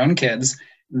own kids,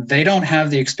 they don't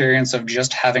have the experience of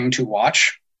just having to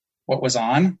watch what was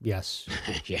on. Yes.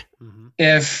 Yeah. Mm-hmm.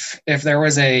 If there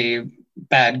was a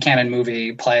bad Canon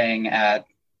movie playing at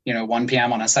 1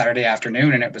 p.m. on a Saturday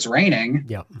afternoon and it was raining,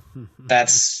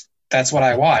 that's what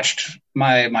I watched.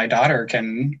 My daughter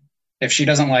can, if she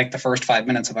doesn't like the first 5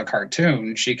 minutes of a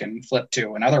cartoon, she can flip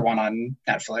to another one on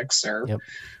Netflix or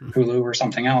Hulu or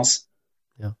something else.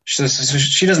 Yeah.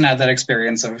 She doesn't have that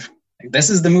experience of, this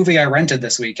is the movie I rented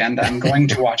this weekend. I'm going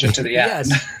to watch it to the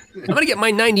end. I'm going to get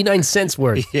my 99 cents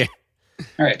worth. Yeah.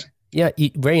 All right. Yeah.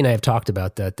 Ray and I have talked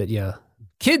about that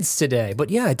kids today,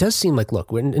 but it does seem like,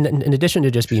 look, in addition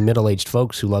to just being middle-aged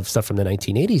folks who love stuff from the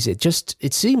 1980s,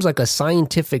 it seems like a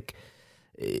scientific,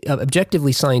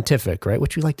 objectively scientific, right?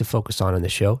 Which we like to focus on in the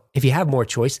show. If you have more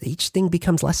choice, each thing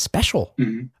becomes less special.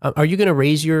 Mm-hmm. Are you going to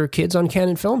raise your kids on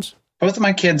Canon films? Both of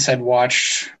my kids had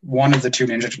watched one of the two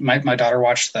Ninja. My daughter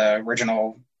watched the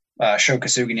original Sho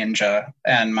Kosugi Ninja,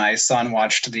 and my son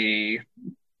watched the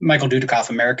Michael Dudikoff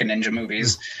American Ninja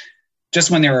movies. Just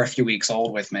when they were a few weeks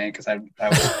old with me, because I've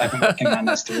been working on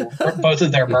this through both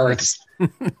of their births.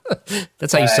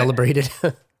 That's how you celebrated.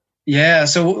 Yeah,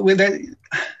 so with that,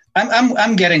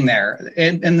 I'm getting there.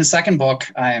 In the second book,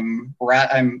 I'm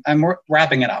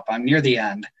wrapping it up. I'm near the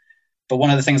end. But one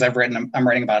of the things I'm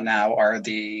writing about now are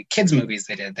the kids movies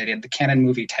they did. They did the Canon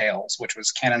movie Tales, which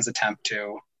was Canon's attempt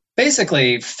to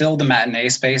basically fill the matinee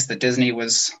space that Disney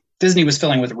was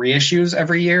filling with reissues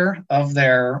every year of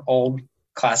their old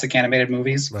classic animated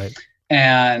movies. Right.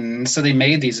 And so they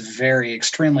made these very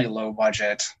extremely low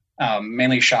budget,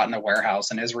 mainly shot in a warehouse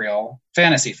in Israel,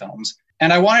 fantasy films.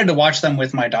 And I wanted to watch them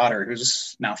with my daughter,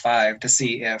 who's now 5, to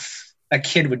see if a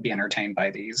kid would be entertained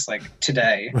by these, like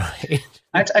today. Right.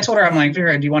 I told her, I'm like,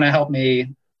 Vera, do you want to help me?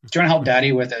 Do you want to help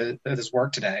Daddy with his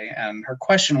work today? And her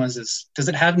question was, does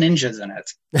it have ninjas in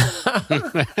it?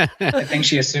 I think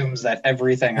she assumes that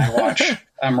everything I watch,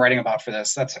 I'm writing about for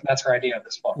this. That's her idea of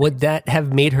this book. Would that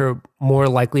have made her more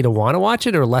likely to want to watch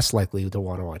it or less likely to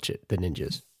want to watch it, the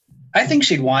ninjas? I think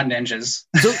she'd want ninjas.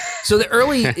 So the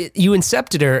early, you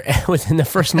incepted her within the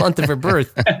first month of her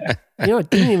birth. It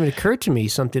didn't even occur to me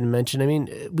something to mention. I mean,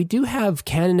 we do have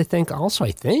Canon to thank also,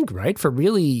 I think, right, for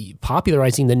really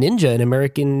popularizing the ninja in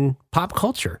American pop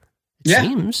culture. It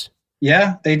seems.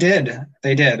 Yeah, they did.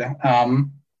 They did.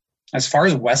 As far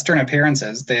as Western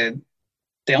appearances, the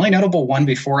only notable one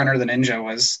before Enter the Ninja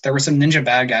was there were some ninja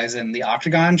bad guys in The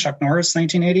Octagon, Chuck Norris,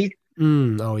 1980.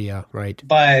 Oh, yeah, right.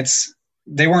 But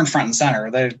they weren't front and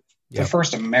center. The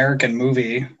first American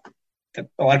movie that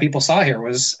a lot of people saw here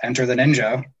was Enter the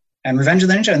Ninja and Revenge of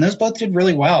the Ninja, and those both did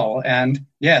really well. And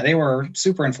they were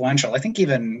super influential. I think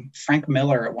even Frank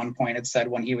Miller at one point had said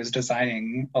when he was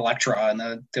designing Elektra in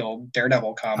the old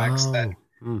Daredevil comics that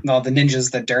No, the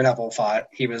ninjas that Daredevil fought,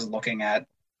 he was looking at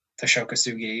the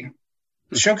Shokasugi.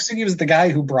 The Shokasugi was the guy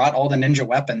who brought all the ninja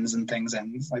weapons and things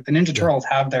in. Like the Ninja Turtles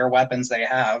have their weapons they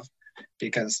have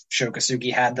because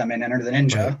Shokasugi had them in Enter the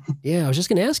Ninja. Right. Yeah, I was just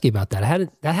going to ask you about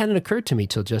that. That hadn't occurred to me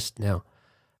till just now.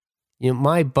 You know,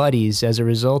 my buddies, as a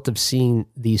result of seeing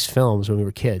these films when we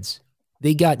were kids,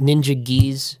 they got ninja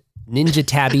gis, ninja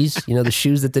tabbies, you know, the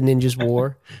shoes that the ninjas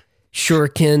wore,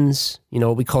 shurikens, you know,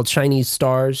 what we called Chinese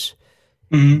stars,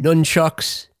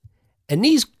 nunchucks. And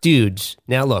these dudes,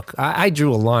 now look, I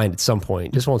drew a line at some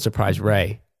point. This won't surprise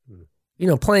Ray. You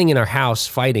know, playing in our house,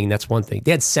 fighting, that's one thing.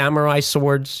 They had samurai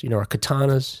swords, you know, or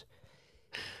katanas.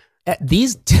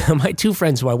 These, my two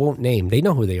friends who I won't name, they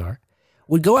know who they are,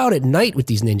 would go out at night with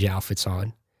these ninja outfits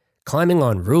on, climbing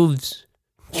on roofs,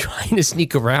 trying to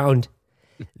sneak around.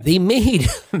 They made,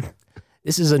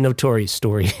 this is a notorious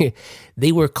story.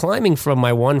 They were climbing from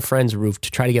my one friend's roof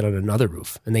to try to get on another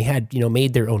roof. And they had, you know,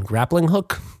 made their own grappling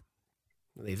hook.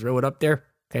 They throw it up there.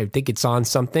 Okay, I think it's on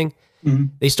something.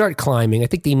 They start climbing. I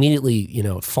think they immediately, you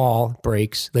know, fall,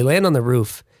 breaks. They land on the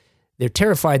roof. They're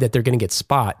terrified that they're going to get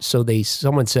spot. So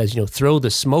someone says, you know, throw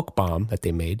the smoke bomb that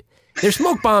they made. Their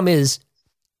smoke bomb is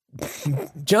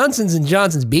Johnson's &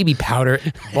 Johnson's baby powder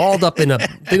balled up in a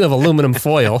thing of aluminum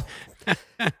foil.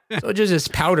 So just this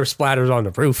powder splatters on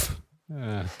the roof.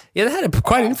 Yeah, that had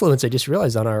quite an influence, I just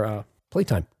realized, on our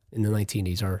playtime in the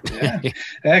 1980s.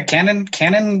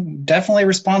 Canon definitely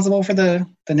responsible for the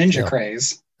ninja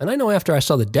craze. And I know after I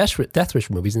saw the Death Wish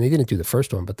movies, and they didn't do the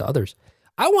first one, but the others,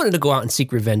 I wanted to go out and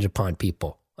seek revenge upon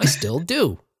people. I still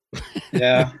do.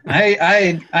 Yeah,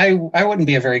 I wouldn't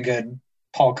be a very good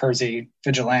Paul Kersey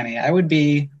vigilante. I would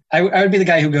be the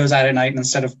guy who goes out at night, and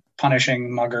instead of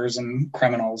punishing muggers and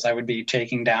criminals, I would be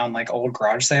taking down like old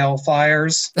garage sale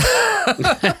flyers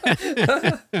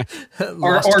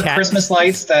or Christmas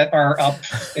lights that are up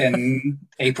in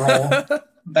April.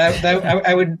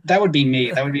 That would be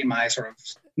me. That would be my sort of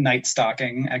night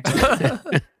stalking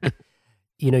activity.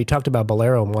 You know, you talked about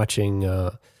Bolero and watching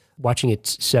it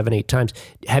 7-8 times.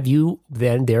 Have you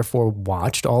then therefore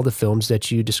watched all the films that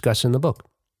you discuss in the book?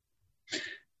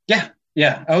 Yeah.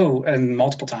 Oh, and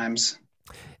multiple times.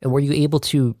 And were you able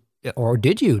to, or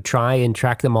did you try and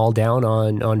track them all down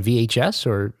on VHS,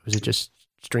 or was it just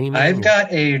streaming? I've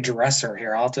got a dresser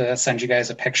here. I'll have to send you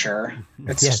guys a picture.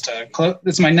 It's just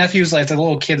it's my nephew's, like, the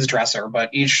little kid's dresser, but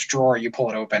each drawer you pull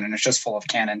it open and it's just full of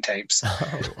Canon tapes.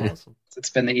 Oh, awesome. It's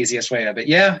been the easiest way to, but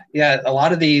yeah. A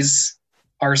lot of these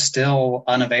are still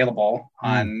unavailable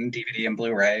on DVD and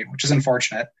Blu-ray, which is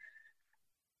unfortunate.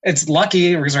 It's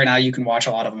lucky because right now you can watch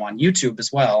a lot of them on YouTube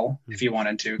as well if you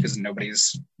wanted to, because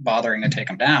nobody's bothering to take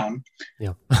them down.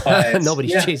 Yeah, but,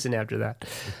 nobody's chasing after that.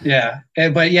 Yeah,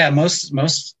 but yeah, most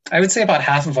I would say about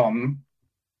half of them,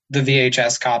 the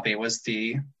VHS copy was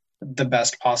the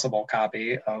best possible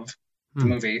copy of the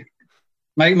movie.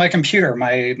 My computer,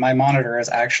 my monitor is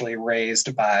actually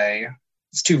raised by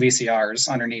it's 2 VCRs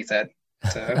underneath it.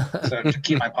 To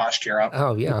keep my posture up.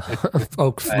 Oh yeah,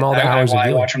 from all the hours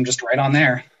I watch them just right on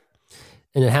there.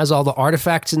 And it has all the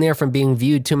artifacts in there from being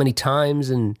viewed too many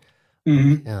times, and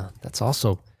yeah, that's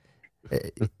also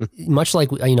much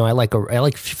like, you know, I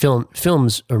like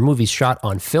films or movies shot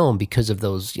on film because of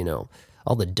those, you know,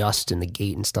 all the dust in the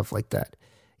gate and stuff like that.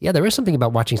 Yeah, there is something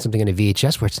about watching something in a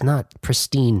VHS where it's not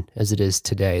pristine as it is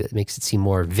today that makes it seem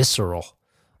more visceral.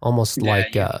 Almost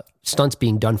like stunts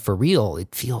being done for real.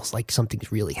 It feels like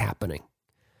something's really happening.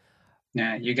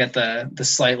 Yeah, you get the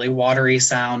slightly watery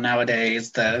sound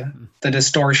nowadays, the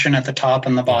distortion at the top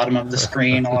and the bottom of the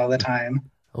screen a lot of the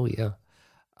time. Oh, yeah.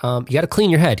 You got to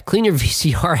clean your head. Clean your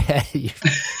VCR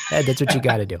head. That's what you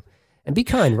got to do. And be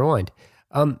kind, rewind.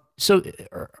 So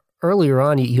earlier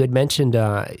on, you had mentioned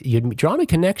you had drawn a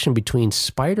connection between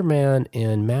Spider-Man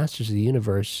and Masters of the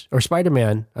Universe, or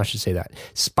Spider-Man, I should say that.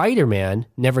 Spider-Man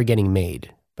never getting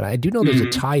made. But I do know there's a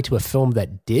tie to a film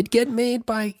that did get made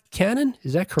by Canon.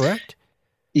 Is that correct?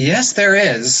 Yes, there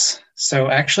is. So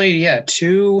actually, yeah,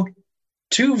 two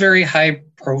very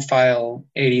high-profile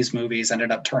 80s movies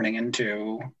ended up turning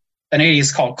into an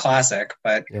 80s cult classic,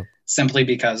 but simply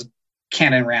because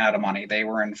Canon ran out of money. They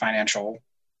were in financial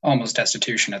almost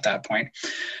destitution at that point.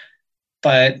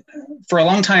 But for a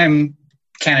long time,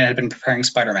 Canon had been preparing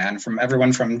Spider-Man. From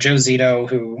everyone from Joe Zito,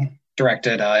 who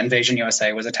directed Invasion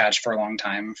USA, was attached for a long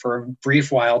time. For a brief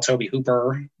while, Tobe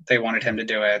Hooper, they wanted him to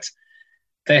do it.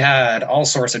 They had all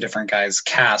sorts of different guys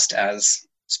cast as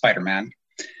Spider-Man.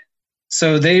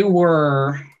 So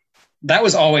that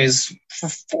was always for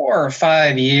 4 or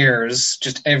 5 years,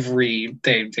 just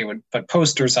they would put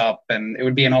posters up and it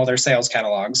would be in all their sales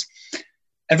catalogs.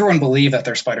 Everyone believed that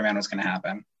their Spider-Man was going to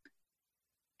happen.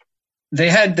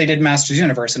 they did Masters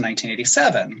Universe in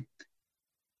 1987,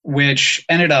 which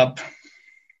ended up,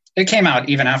 it came out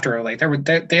even after, like,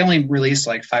 they only released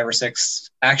like 5 or 6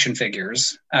 action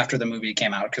figures after the movie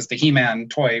came out, because the He-Man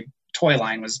toy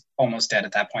line was almost dead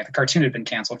at that point. The cartoon had been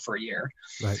canceled for a year.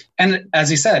 Right. And as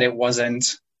he said, it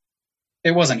wasn't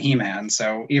He-Man.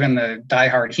 So even the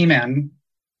diehard He-Man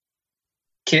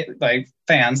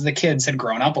fans, the kids had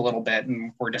grown up a little bit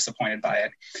and were disappointed by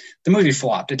it. The movie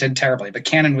flopped. It did terribly, but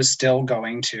Cannon was still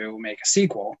going to make a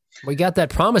sequel. We got that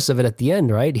promise of it at the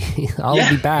end, right? I'll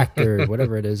be back, or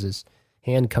whatever it is. His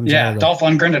hand comes out. Yeah, Dolph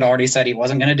Lundgren had already said he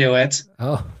wasn't going to do it.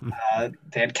 Oh.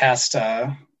 They had cast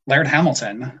Laird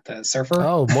Hamilton, the surfer.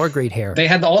 Oh, more great hair. They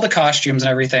had all the costumes and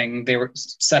everything. They were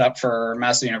set up for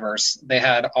Master Universe. They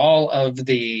had all of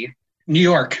the New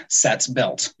York sets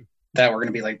built that were going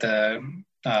to be like the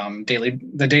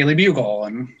Daily Bugle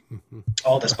and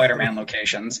all the Spider-Man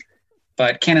locations.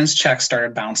 But Cannon's checks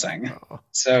started bouncing.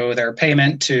 So their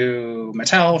payment to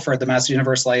Mattel for the Master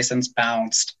Universe license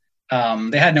bounced.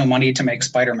 They had no money to make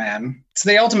Spider-Man. So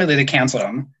they canceled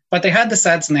them. But they had the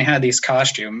sets and they had these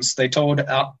costumes. They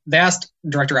asked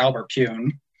director Albert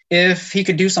Pune if he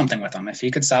could do something with them, if he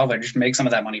could make some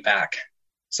of that money back.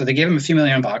 So they gave him a few $1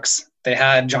 million. They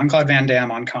had Jean-Claude Van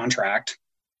Damme on contract,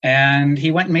 and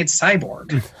he went and made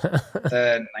Cyborg,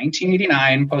 the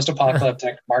 1989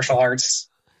 post-apocalyptic martial arts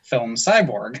film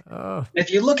Cyborg. Oh.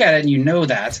 If you look at it and you know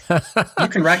that, you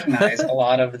can recognize a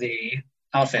lot of the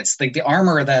outfits. Like the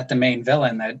armor that the main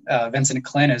villain that Vincent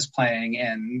Klin is playing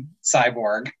in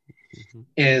Cyborg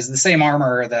is the same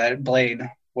armor that Blade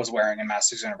was wearing in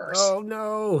Masters Universe. Oh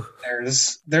no!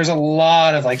 There's a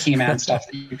lot of like He-Man stuff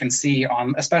that you can see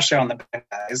especially on the bad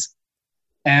guys.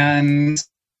 And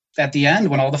at the end,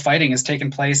 when all the fighting is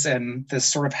taking place in this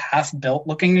sort of half-built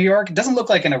looking New York, it doesn't look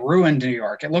like in a ruined New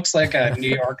York. It looks like a New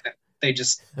York that they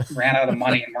just ran out of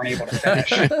money and weren't able to finish.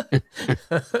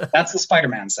 That's the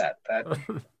Spider-Man set.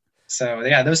 So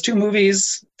yeah, those 2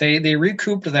 movies, they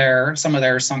recouped some of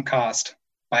their sunk cost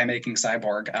by making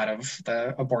Cyborg out of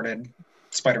the aborted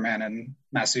Spider-Man and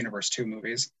Master Universe 2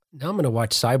 movies. Now I'm going to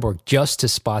watch Cyborg just to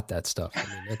spot that stuff. I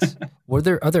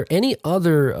mean, are there any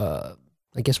other,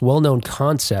 I guess, well-known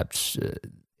concepts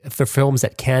for films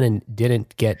that Cannon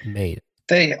didn't get made?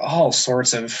 All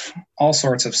sorts of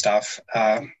stuff.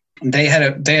 They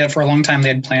had for a long time, they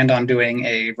had planned on doing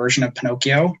a version of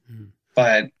Pinocchio,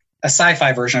 but a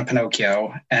sci-fi version of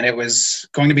Pinocchio, and it was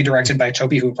going to be directed by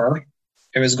Tobe Hooper.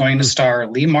 It was going to star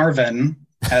Lee Marvin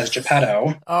as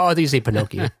Geppetto. Oh, I think you say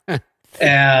Pinocchio.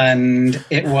 And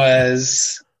it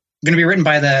was going to be written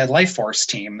by the Life Force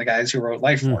team, the guys who wrote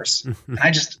Life Force. And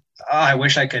I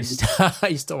wish I could.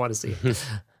 You still want to see it.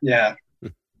 Yeah.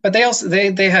 But they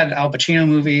had Al Pacino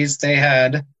movies. They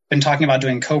had been talking about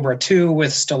doing Cobra 2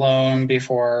 with Stallone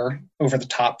before Over the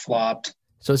Top flopped.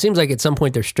 So it seems like at some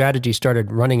point their strategy started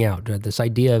running out. This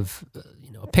idea of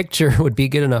a picture would be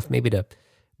good enough maybe to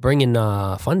bring in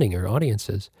funding or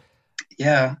audiences.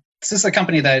 Yeah. This is a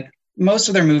company that most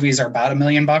of their movies are about $1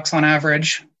 million on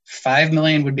average. $5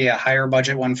 million would be a higher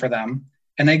budget one for them.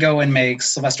 And they go and make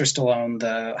Sylvester Stallone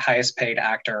the highest paid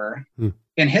actor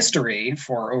in history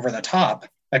for Over the Top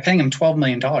by paying him $12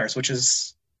 million, which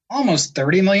is almost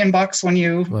 $30 million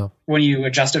when you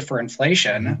adjust it for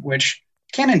inflation, which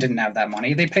Cannon didn't have that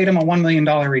money. They paid him a $1 million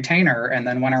retainer and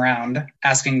then went around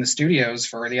asking the studios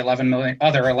for the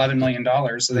 $11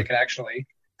 million so they could actually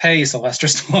pay Sylvester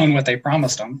Stallone what they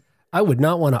promised him. I would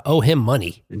not want to owe him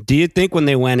money. Do you think when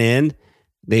they went in,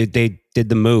 they did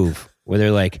the move where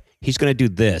they're like, he's going to do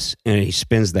this, and he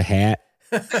spins the hat?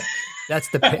 That's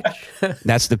the pitch.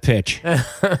 That's the pitch.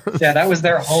 Yeah, that was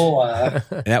their whole...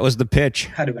 that was the pitch.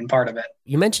 Had to have been part of it.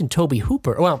 You mentioned Tobe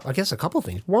Hooper. Well, I guess a couple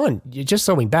things. One, just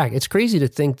throwing back, it's crazy to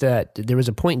think that there was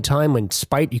a point in time when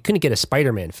you couldn't get a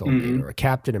Spider-Man film made or a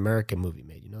Captain America movie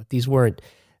made. These weren't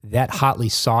that hotly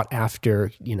sought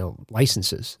after,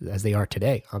 licenses as they are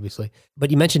today, obviously.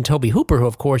 But you mentioned Tobe Hooper, who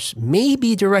of course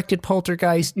maybe directed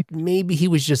Poltergeist. Maybe he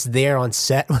was just there on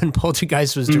set when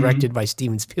Poltergeist was directed by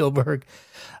Steven Spielberg.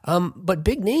 But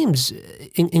big names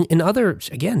in other,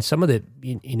 again, some of the,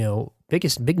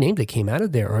 biggest big names that came out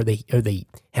of there or they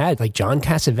had like John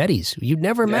Cassavetes. You'd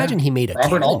never imagine he made a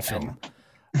Cannon film.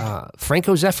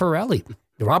 Franco Zeffirelli,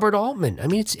 Robert Altman. I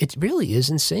mean, it really is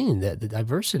insane the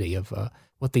diversity of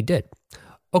what they did.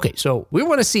 Okay, so we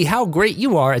want to see how great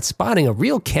you are at spotting a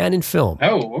real Cannon film.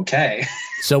 Oh, okay.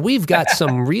 So we've got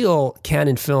some real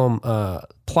Cannon film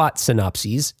plot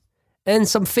synopses and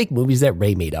some fake movies that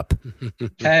Ray made up.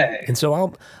 Okay. And so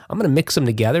I'm going to mix them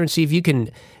together and see if you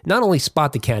can not only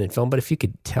spot the Cannon film, but if you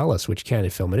could tell us which Cannon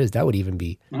film it is, that would even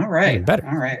be all right. even better.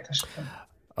 All right.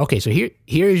 Okay, so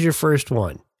here's your first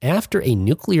one. after a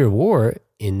nuclear war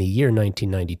in the year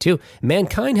 1992,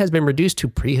 mankind has been reduced to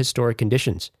prehistoric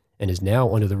conditions and is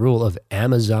now under the rule of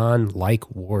Amazon-like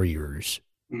warriors.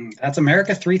 That's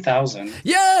America 3000.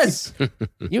 Yes!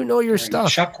 You know your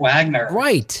stuff. Chuck Wagner.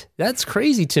 Right. That's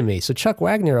crazy to me. So Chuck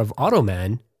Wagner of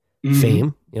Automan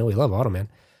fame, we love Automan.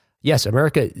 Yes,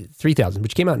 America 3000,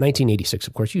 which came out in 1986.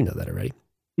 Of course, you know that already.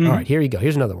 All right, here you go.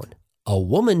 Here's another one. A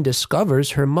woman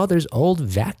discovers her mother's old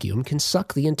vacuum can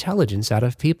suck the intelligence out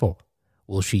of people.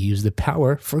 Will she use the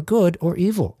power for good or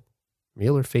evil?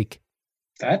 Real or fake?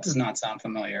 That does not sound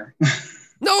familiar.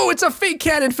 No, it's a fake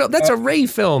canon film. That's a Ray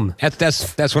film.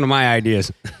 That's one of my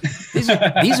ideas.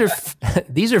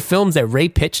 These are films that Ray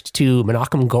pitched to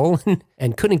Menachem Golan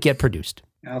and couldn't get produced.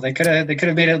 No, they could have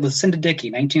made it with Lucinda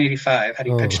Dickey, 1985, had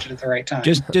he pitched it at the right time.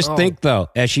 Just think though,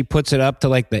 as she puts it up to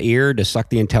like the ear to suck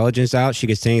the intelligence out, she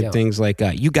could say things like,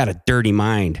 "You got a dirty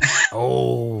mind."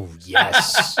 Oh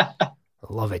yes, I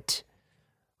love it.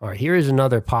 All right, here is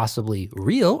another possibly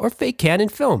real or fake canon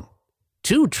film.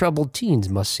 2 troubled teens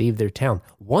must save their town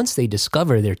once they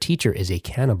discover their teacher is a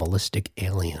cannibalistic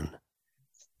alien.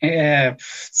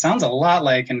 Sounds a lot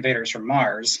like Invaders from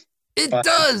Mars. It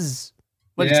does.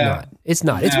 But it's not. It's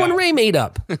not. It's one Ray made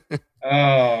up.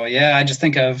 Oh, yeah. I just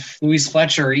think of Louise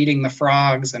Fletcher eating the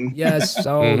frogs. And yes.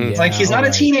 Oh, it's like he's not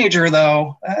a teenager,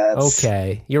 though.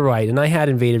 Okay. You're right. And I had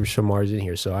Invaders from Mars in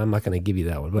here, so I'm not going to give you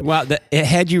that one. But well,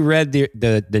 had you read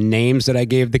the names that I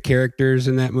gave the characters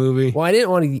in that movie? Well, I didn't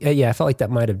want to. I felt like that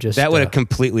might have just. That would have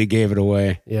completely gave it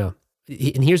away. Yeah.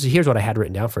 And here's what I had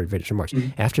written down for Invaders from Mars.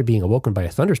 After being awoken by a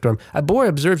thunderstorm, a boy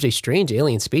observes a strange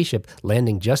alien spaceship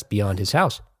landing just beyond his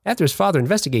house. After his father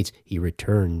investigates, he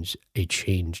returns a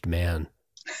changed man.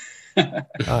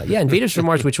 Invaders from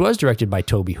Mars, which was directed by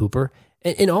Tobe Hooper,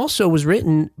 and also was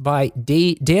written by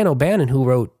Dan O'Bannon, who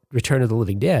wrote Return of the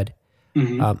Living Dead,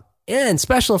 and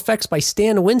special effects by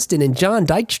Stan Winston and John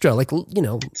Dykstra.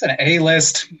 It's an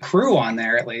A-list crew on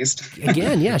there, at least.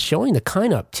 Again, showing the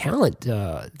kind of talent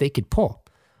they could pull.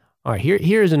 All right,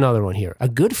 here's another one here. A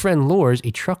good friend lures a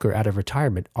trucker out of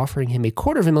retirement, offering him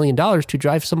 $250,000 to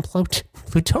drive some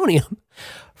plutonium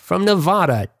from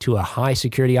Nevada to a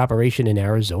high-security operation in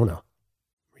Arizona.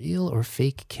 Real or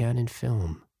fake canon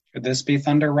film? Could this be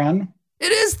Thunder Run?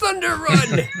 It is Thunder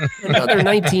Run! Another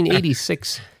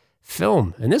 1986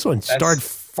 film. And this one starred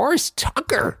Forrest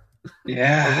Tucker.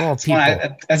 Yeah. Of all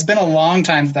people. It's been a long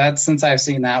time since I've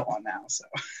seen that one now. So.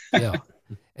 Yeah.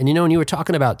 And when you were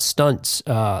talking about stunts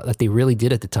that they really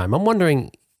did at the time, I'm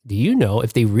wondering, do you know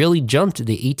if they really jumped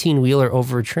the 18-wheeler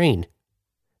over a train?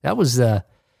 That was the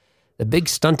big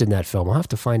stunt in that film. I'll have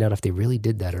to find out if they really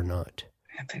did that or not.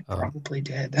 They probably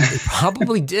did. They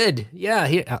probably did. Yeah.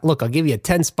 Here, look, I'll give you a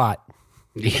 10 spot.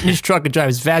 Get in this truck and drive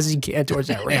as fast as you can towards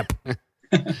that ramp.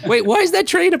 Wait, why is that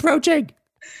train approaching?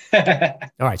 All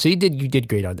right. So you did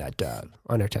great on that,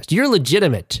 on our test. You're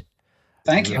legitimate.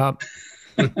 Thank you.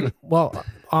 Well,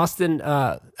 Austin,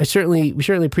 we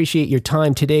certainly appreciate your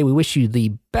time today. We wish you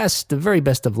the very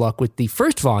best of luck with the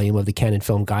first volume of the Canon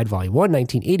Film Guide, Volume 1,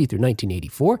 1980 through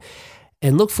 1984,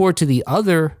 and look forward to the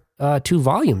other 2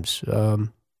 volumes.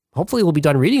 Hopefully we'll be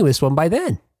done reading this one by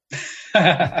then.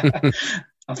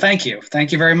 Well, thank you.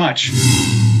 Thank you very much.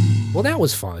 Well, that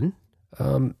was fun.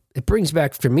 It brings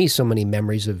back for me so many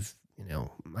memories of,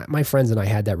 my friends and I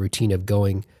had that routine of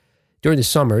going during the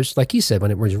summers, like you said, when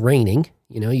it was raining,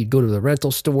 you'd go to the rental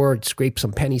store, scrape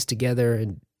some pennies together,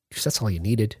 and that's all you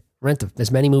needed. Rent as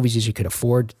many movies as you could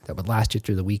afford that would last you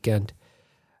through the weekend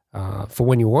for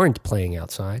when you weren't playing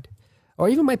outside. Or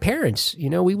even my parents,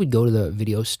 we would go to the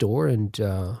video store and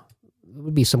it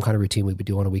would be some kind of routine we would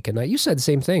do on a weekend night. You said the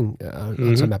same thing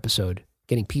on some episode,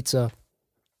 getting pizza.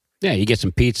 Yeah, you get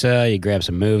some pizza, you grab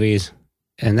some movies,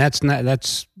 and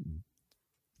that's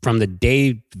from the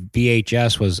day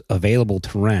VHS was available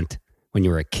to rent when you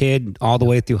were a kid all the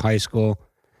way through high school.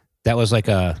 That was like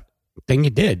a thing you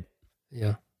did.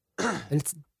 Yeah. And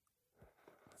it's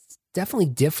definitely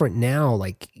different now,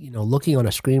 like, looking on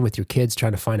a screen with your kids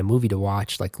trying to find a movie to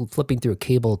watch, like flipping through a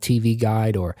cable TV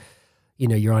guide, or,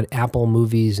 you're on Apple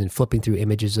Movies and flipping through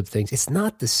images of things. It's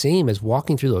not the same as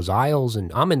walking through those aisles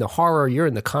and I'm in the horror, you're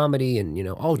in the comedy, and,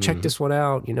 check this one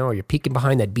out, or you're peeking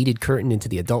behind that beaded curtain into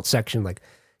the adult section, like,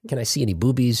 can I see any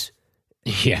boobies?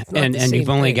 Yeah, and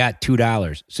you've only got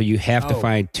 $2, so you have to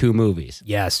find 2 movies.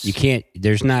 Yes. You can't,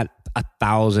 there's not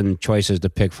 1,000 choices to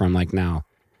pick from like now.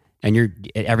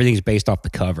 And everything's based off the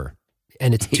cover.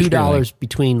 And it's $2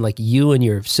 between like you and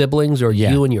your siblings or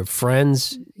you and your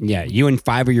friends. Yeah, you and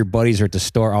 5 of your buddies are at the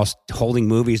store all holding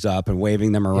movies up and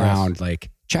waving them around like,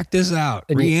 check this out,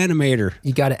 and Reanimator.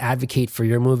 You got to advocate for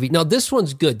your movie. No, this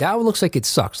one's good. That one looks like it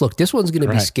sucks. Look, this one's going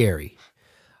to be scary.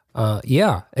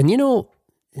 Yeah. And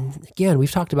again,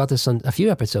 we've talked about this on a few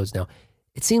episodes now.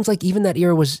 It seems like even that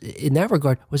era was, in that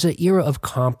regard, was an era of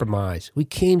compromise. We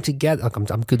came together. Look,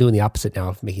 I'm doing the opposite now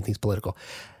of making things political.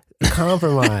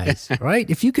 Compromise, right?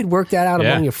 If you could work that out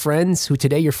among your friends who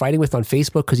today you're fighting with on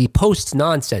Facebook because he posts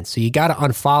nonsense, so you got to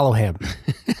unfollow him.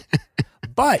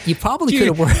 But you probably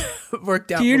could have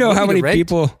worked out. Do you know how many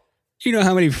people? You know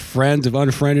how many friends have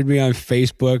unfriended me on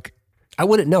Facebook? I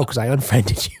wouldn't know because I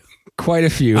unfriended you. Quite a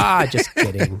few. Just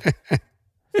kidding.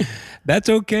 That's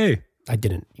okay. I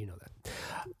didn't. You know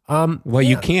that. Well,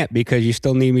 you can't because you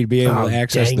still need me to be able to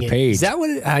access the page. Is that what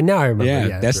now I remember?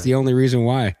 Yeah, that's right. The only reason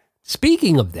why.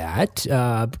 Speaking of that,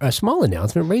 a small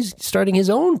announcement. Ray's starting his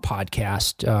own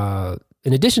podcast.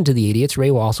 In addition to The Idiots, Ray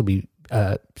will also be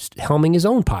helming his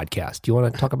own podcast. Do you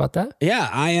want to talk about that? Yeah,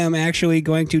 I am actually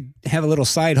going to have a little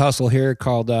side hustle here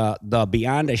called the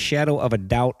Beyond a Shadow of a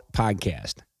Doubt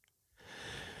podcast,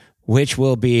 which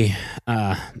will be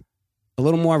a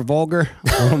little more vulgar,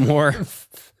 a little more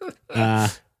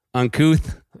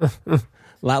uncouth, a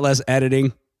lot less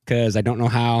editing because I don't know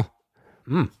how.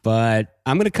 But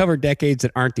I'm going to cover decades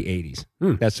that aren't the 80s.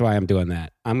 That's why I'm doing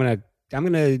that. I'm going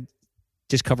to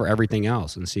just cover everything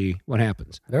else and see what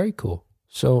happens. Very cool.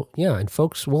 So, yeah, and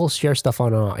folks, we'll share stuff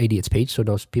on our Idiots page so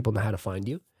those people know how to find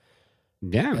you.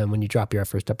 Yeah. And when you drop your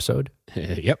first episode.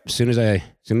 Yep. As soon as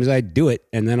I do it,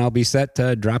 and then I'll be set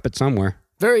to drop it somewhere.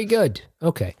 Very good.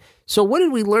 Okay. So what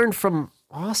did we learn from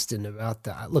Austin about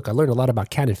that? Look, I learned a lot about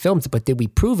Cannon Films, but did we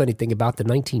prove anything about the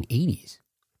 1980s?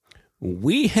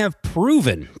 We have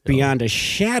proven beyond a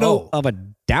shadow of a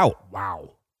doubt,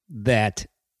 that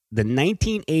the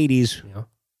 1980s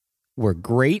were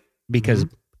great because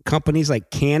companies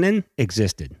like Canon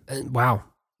existed. Wow.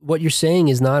 What you're saying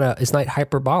is it's not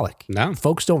hyperbolic. No.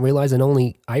 Folks don't realize, and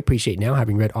only I appreciate now,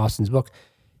 having read Austin's book,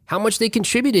 how much they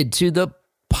contributed to the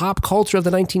pop culture of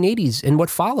the 1980s and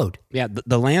what followed. Yeah,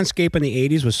 the landscape in the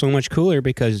 80s was so much cooler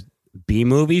because B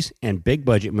movies and big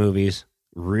budget movies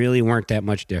really weren't that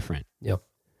much different. Yep.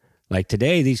 Like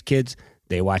today, these kids,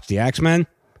 they watch the X-Men.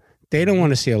 They don't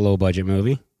want to see a low budget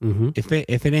movie. Mm-hmm.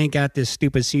 If it ain't got this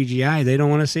stupid CGI, they don't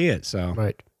want to see it. So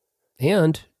right.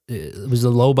 And it was the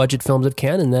low budget films of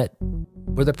Canon that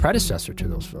were the predecessor to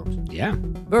those films. Yeah.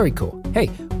 Very cool. Hey,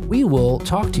 we will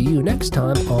talk to you next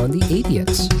time on The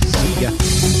Idiots. See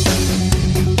ya.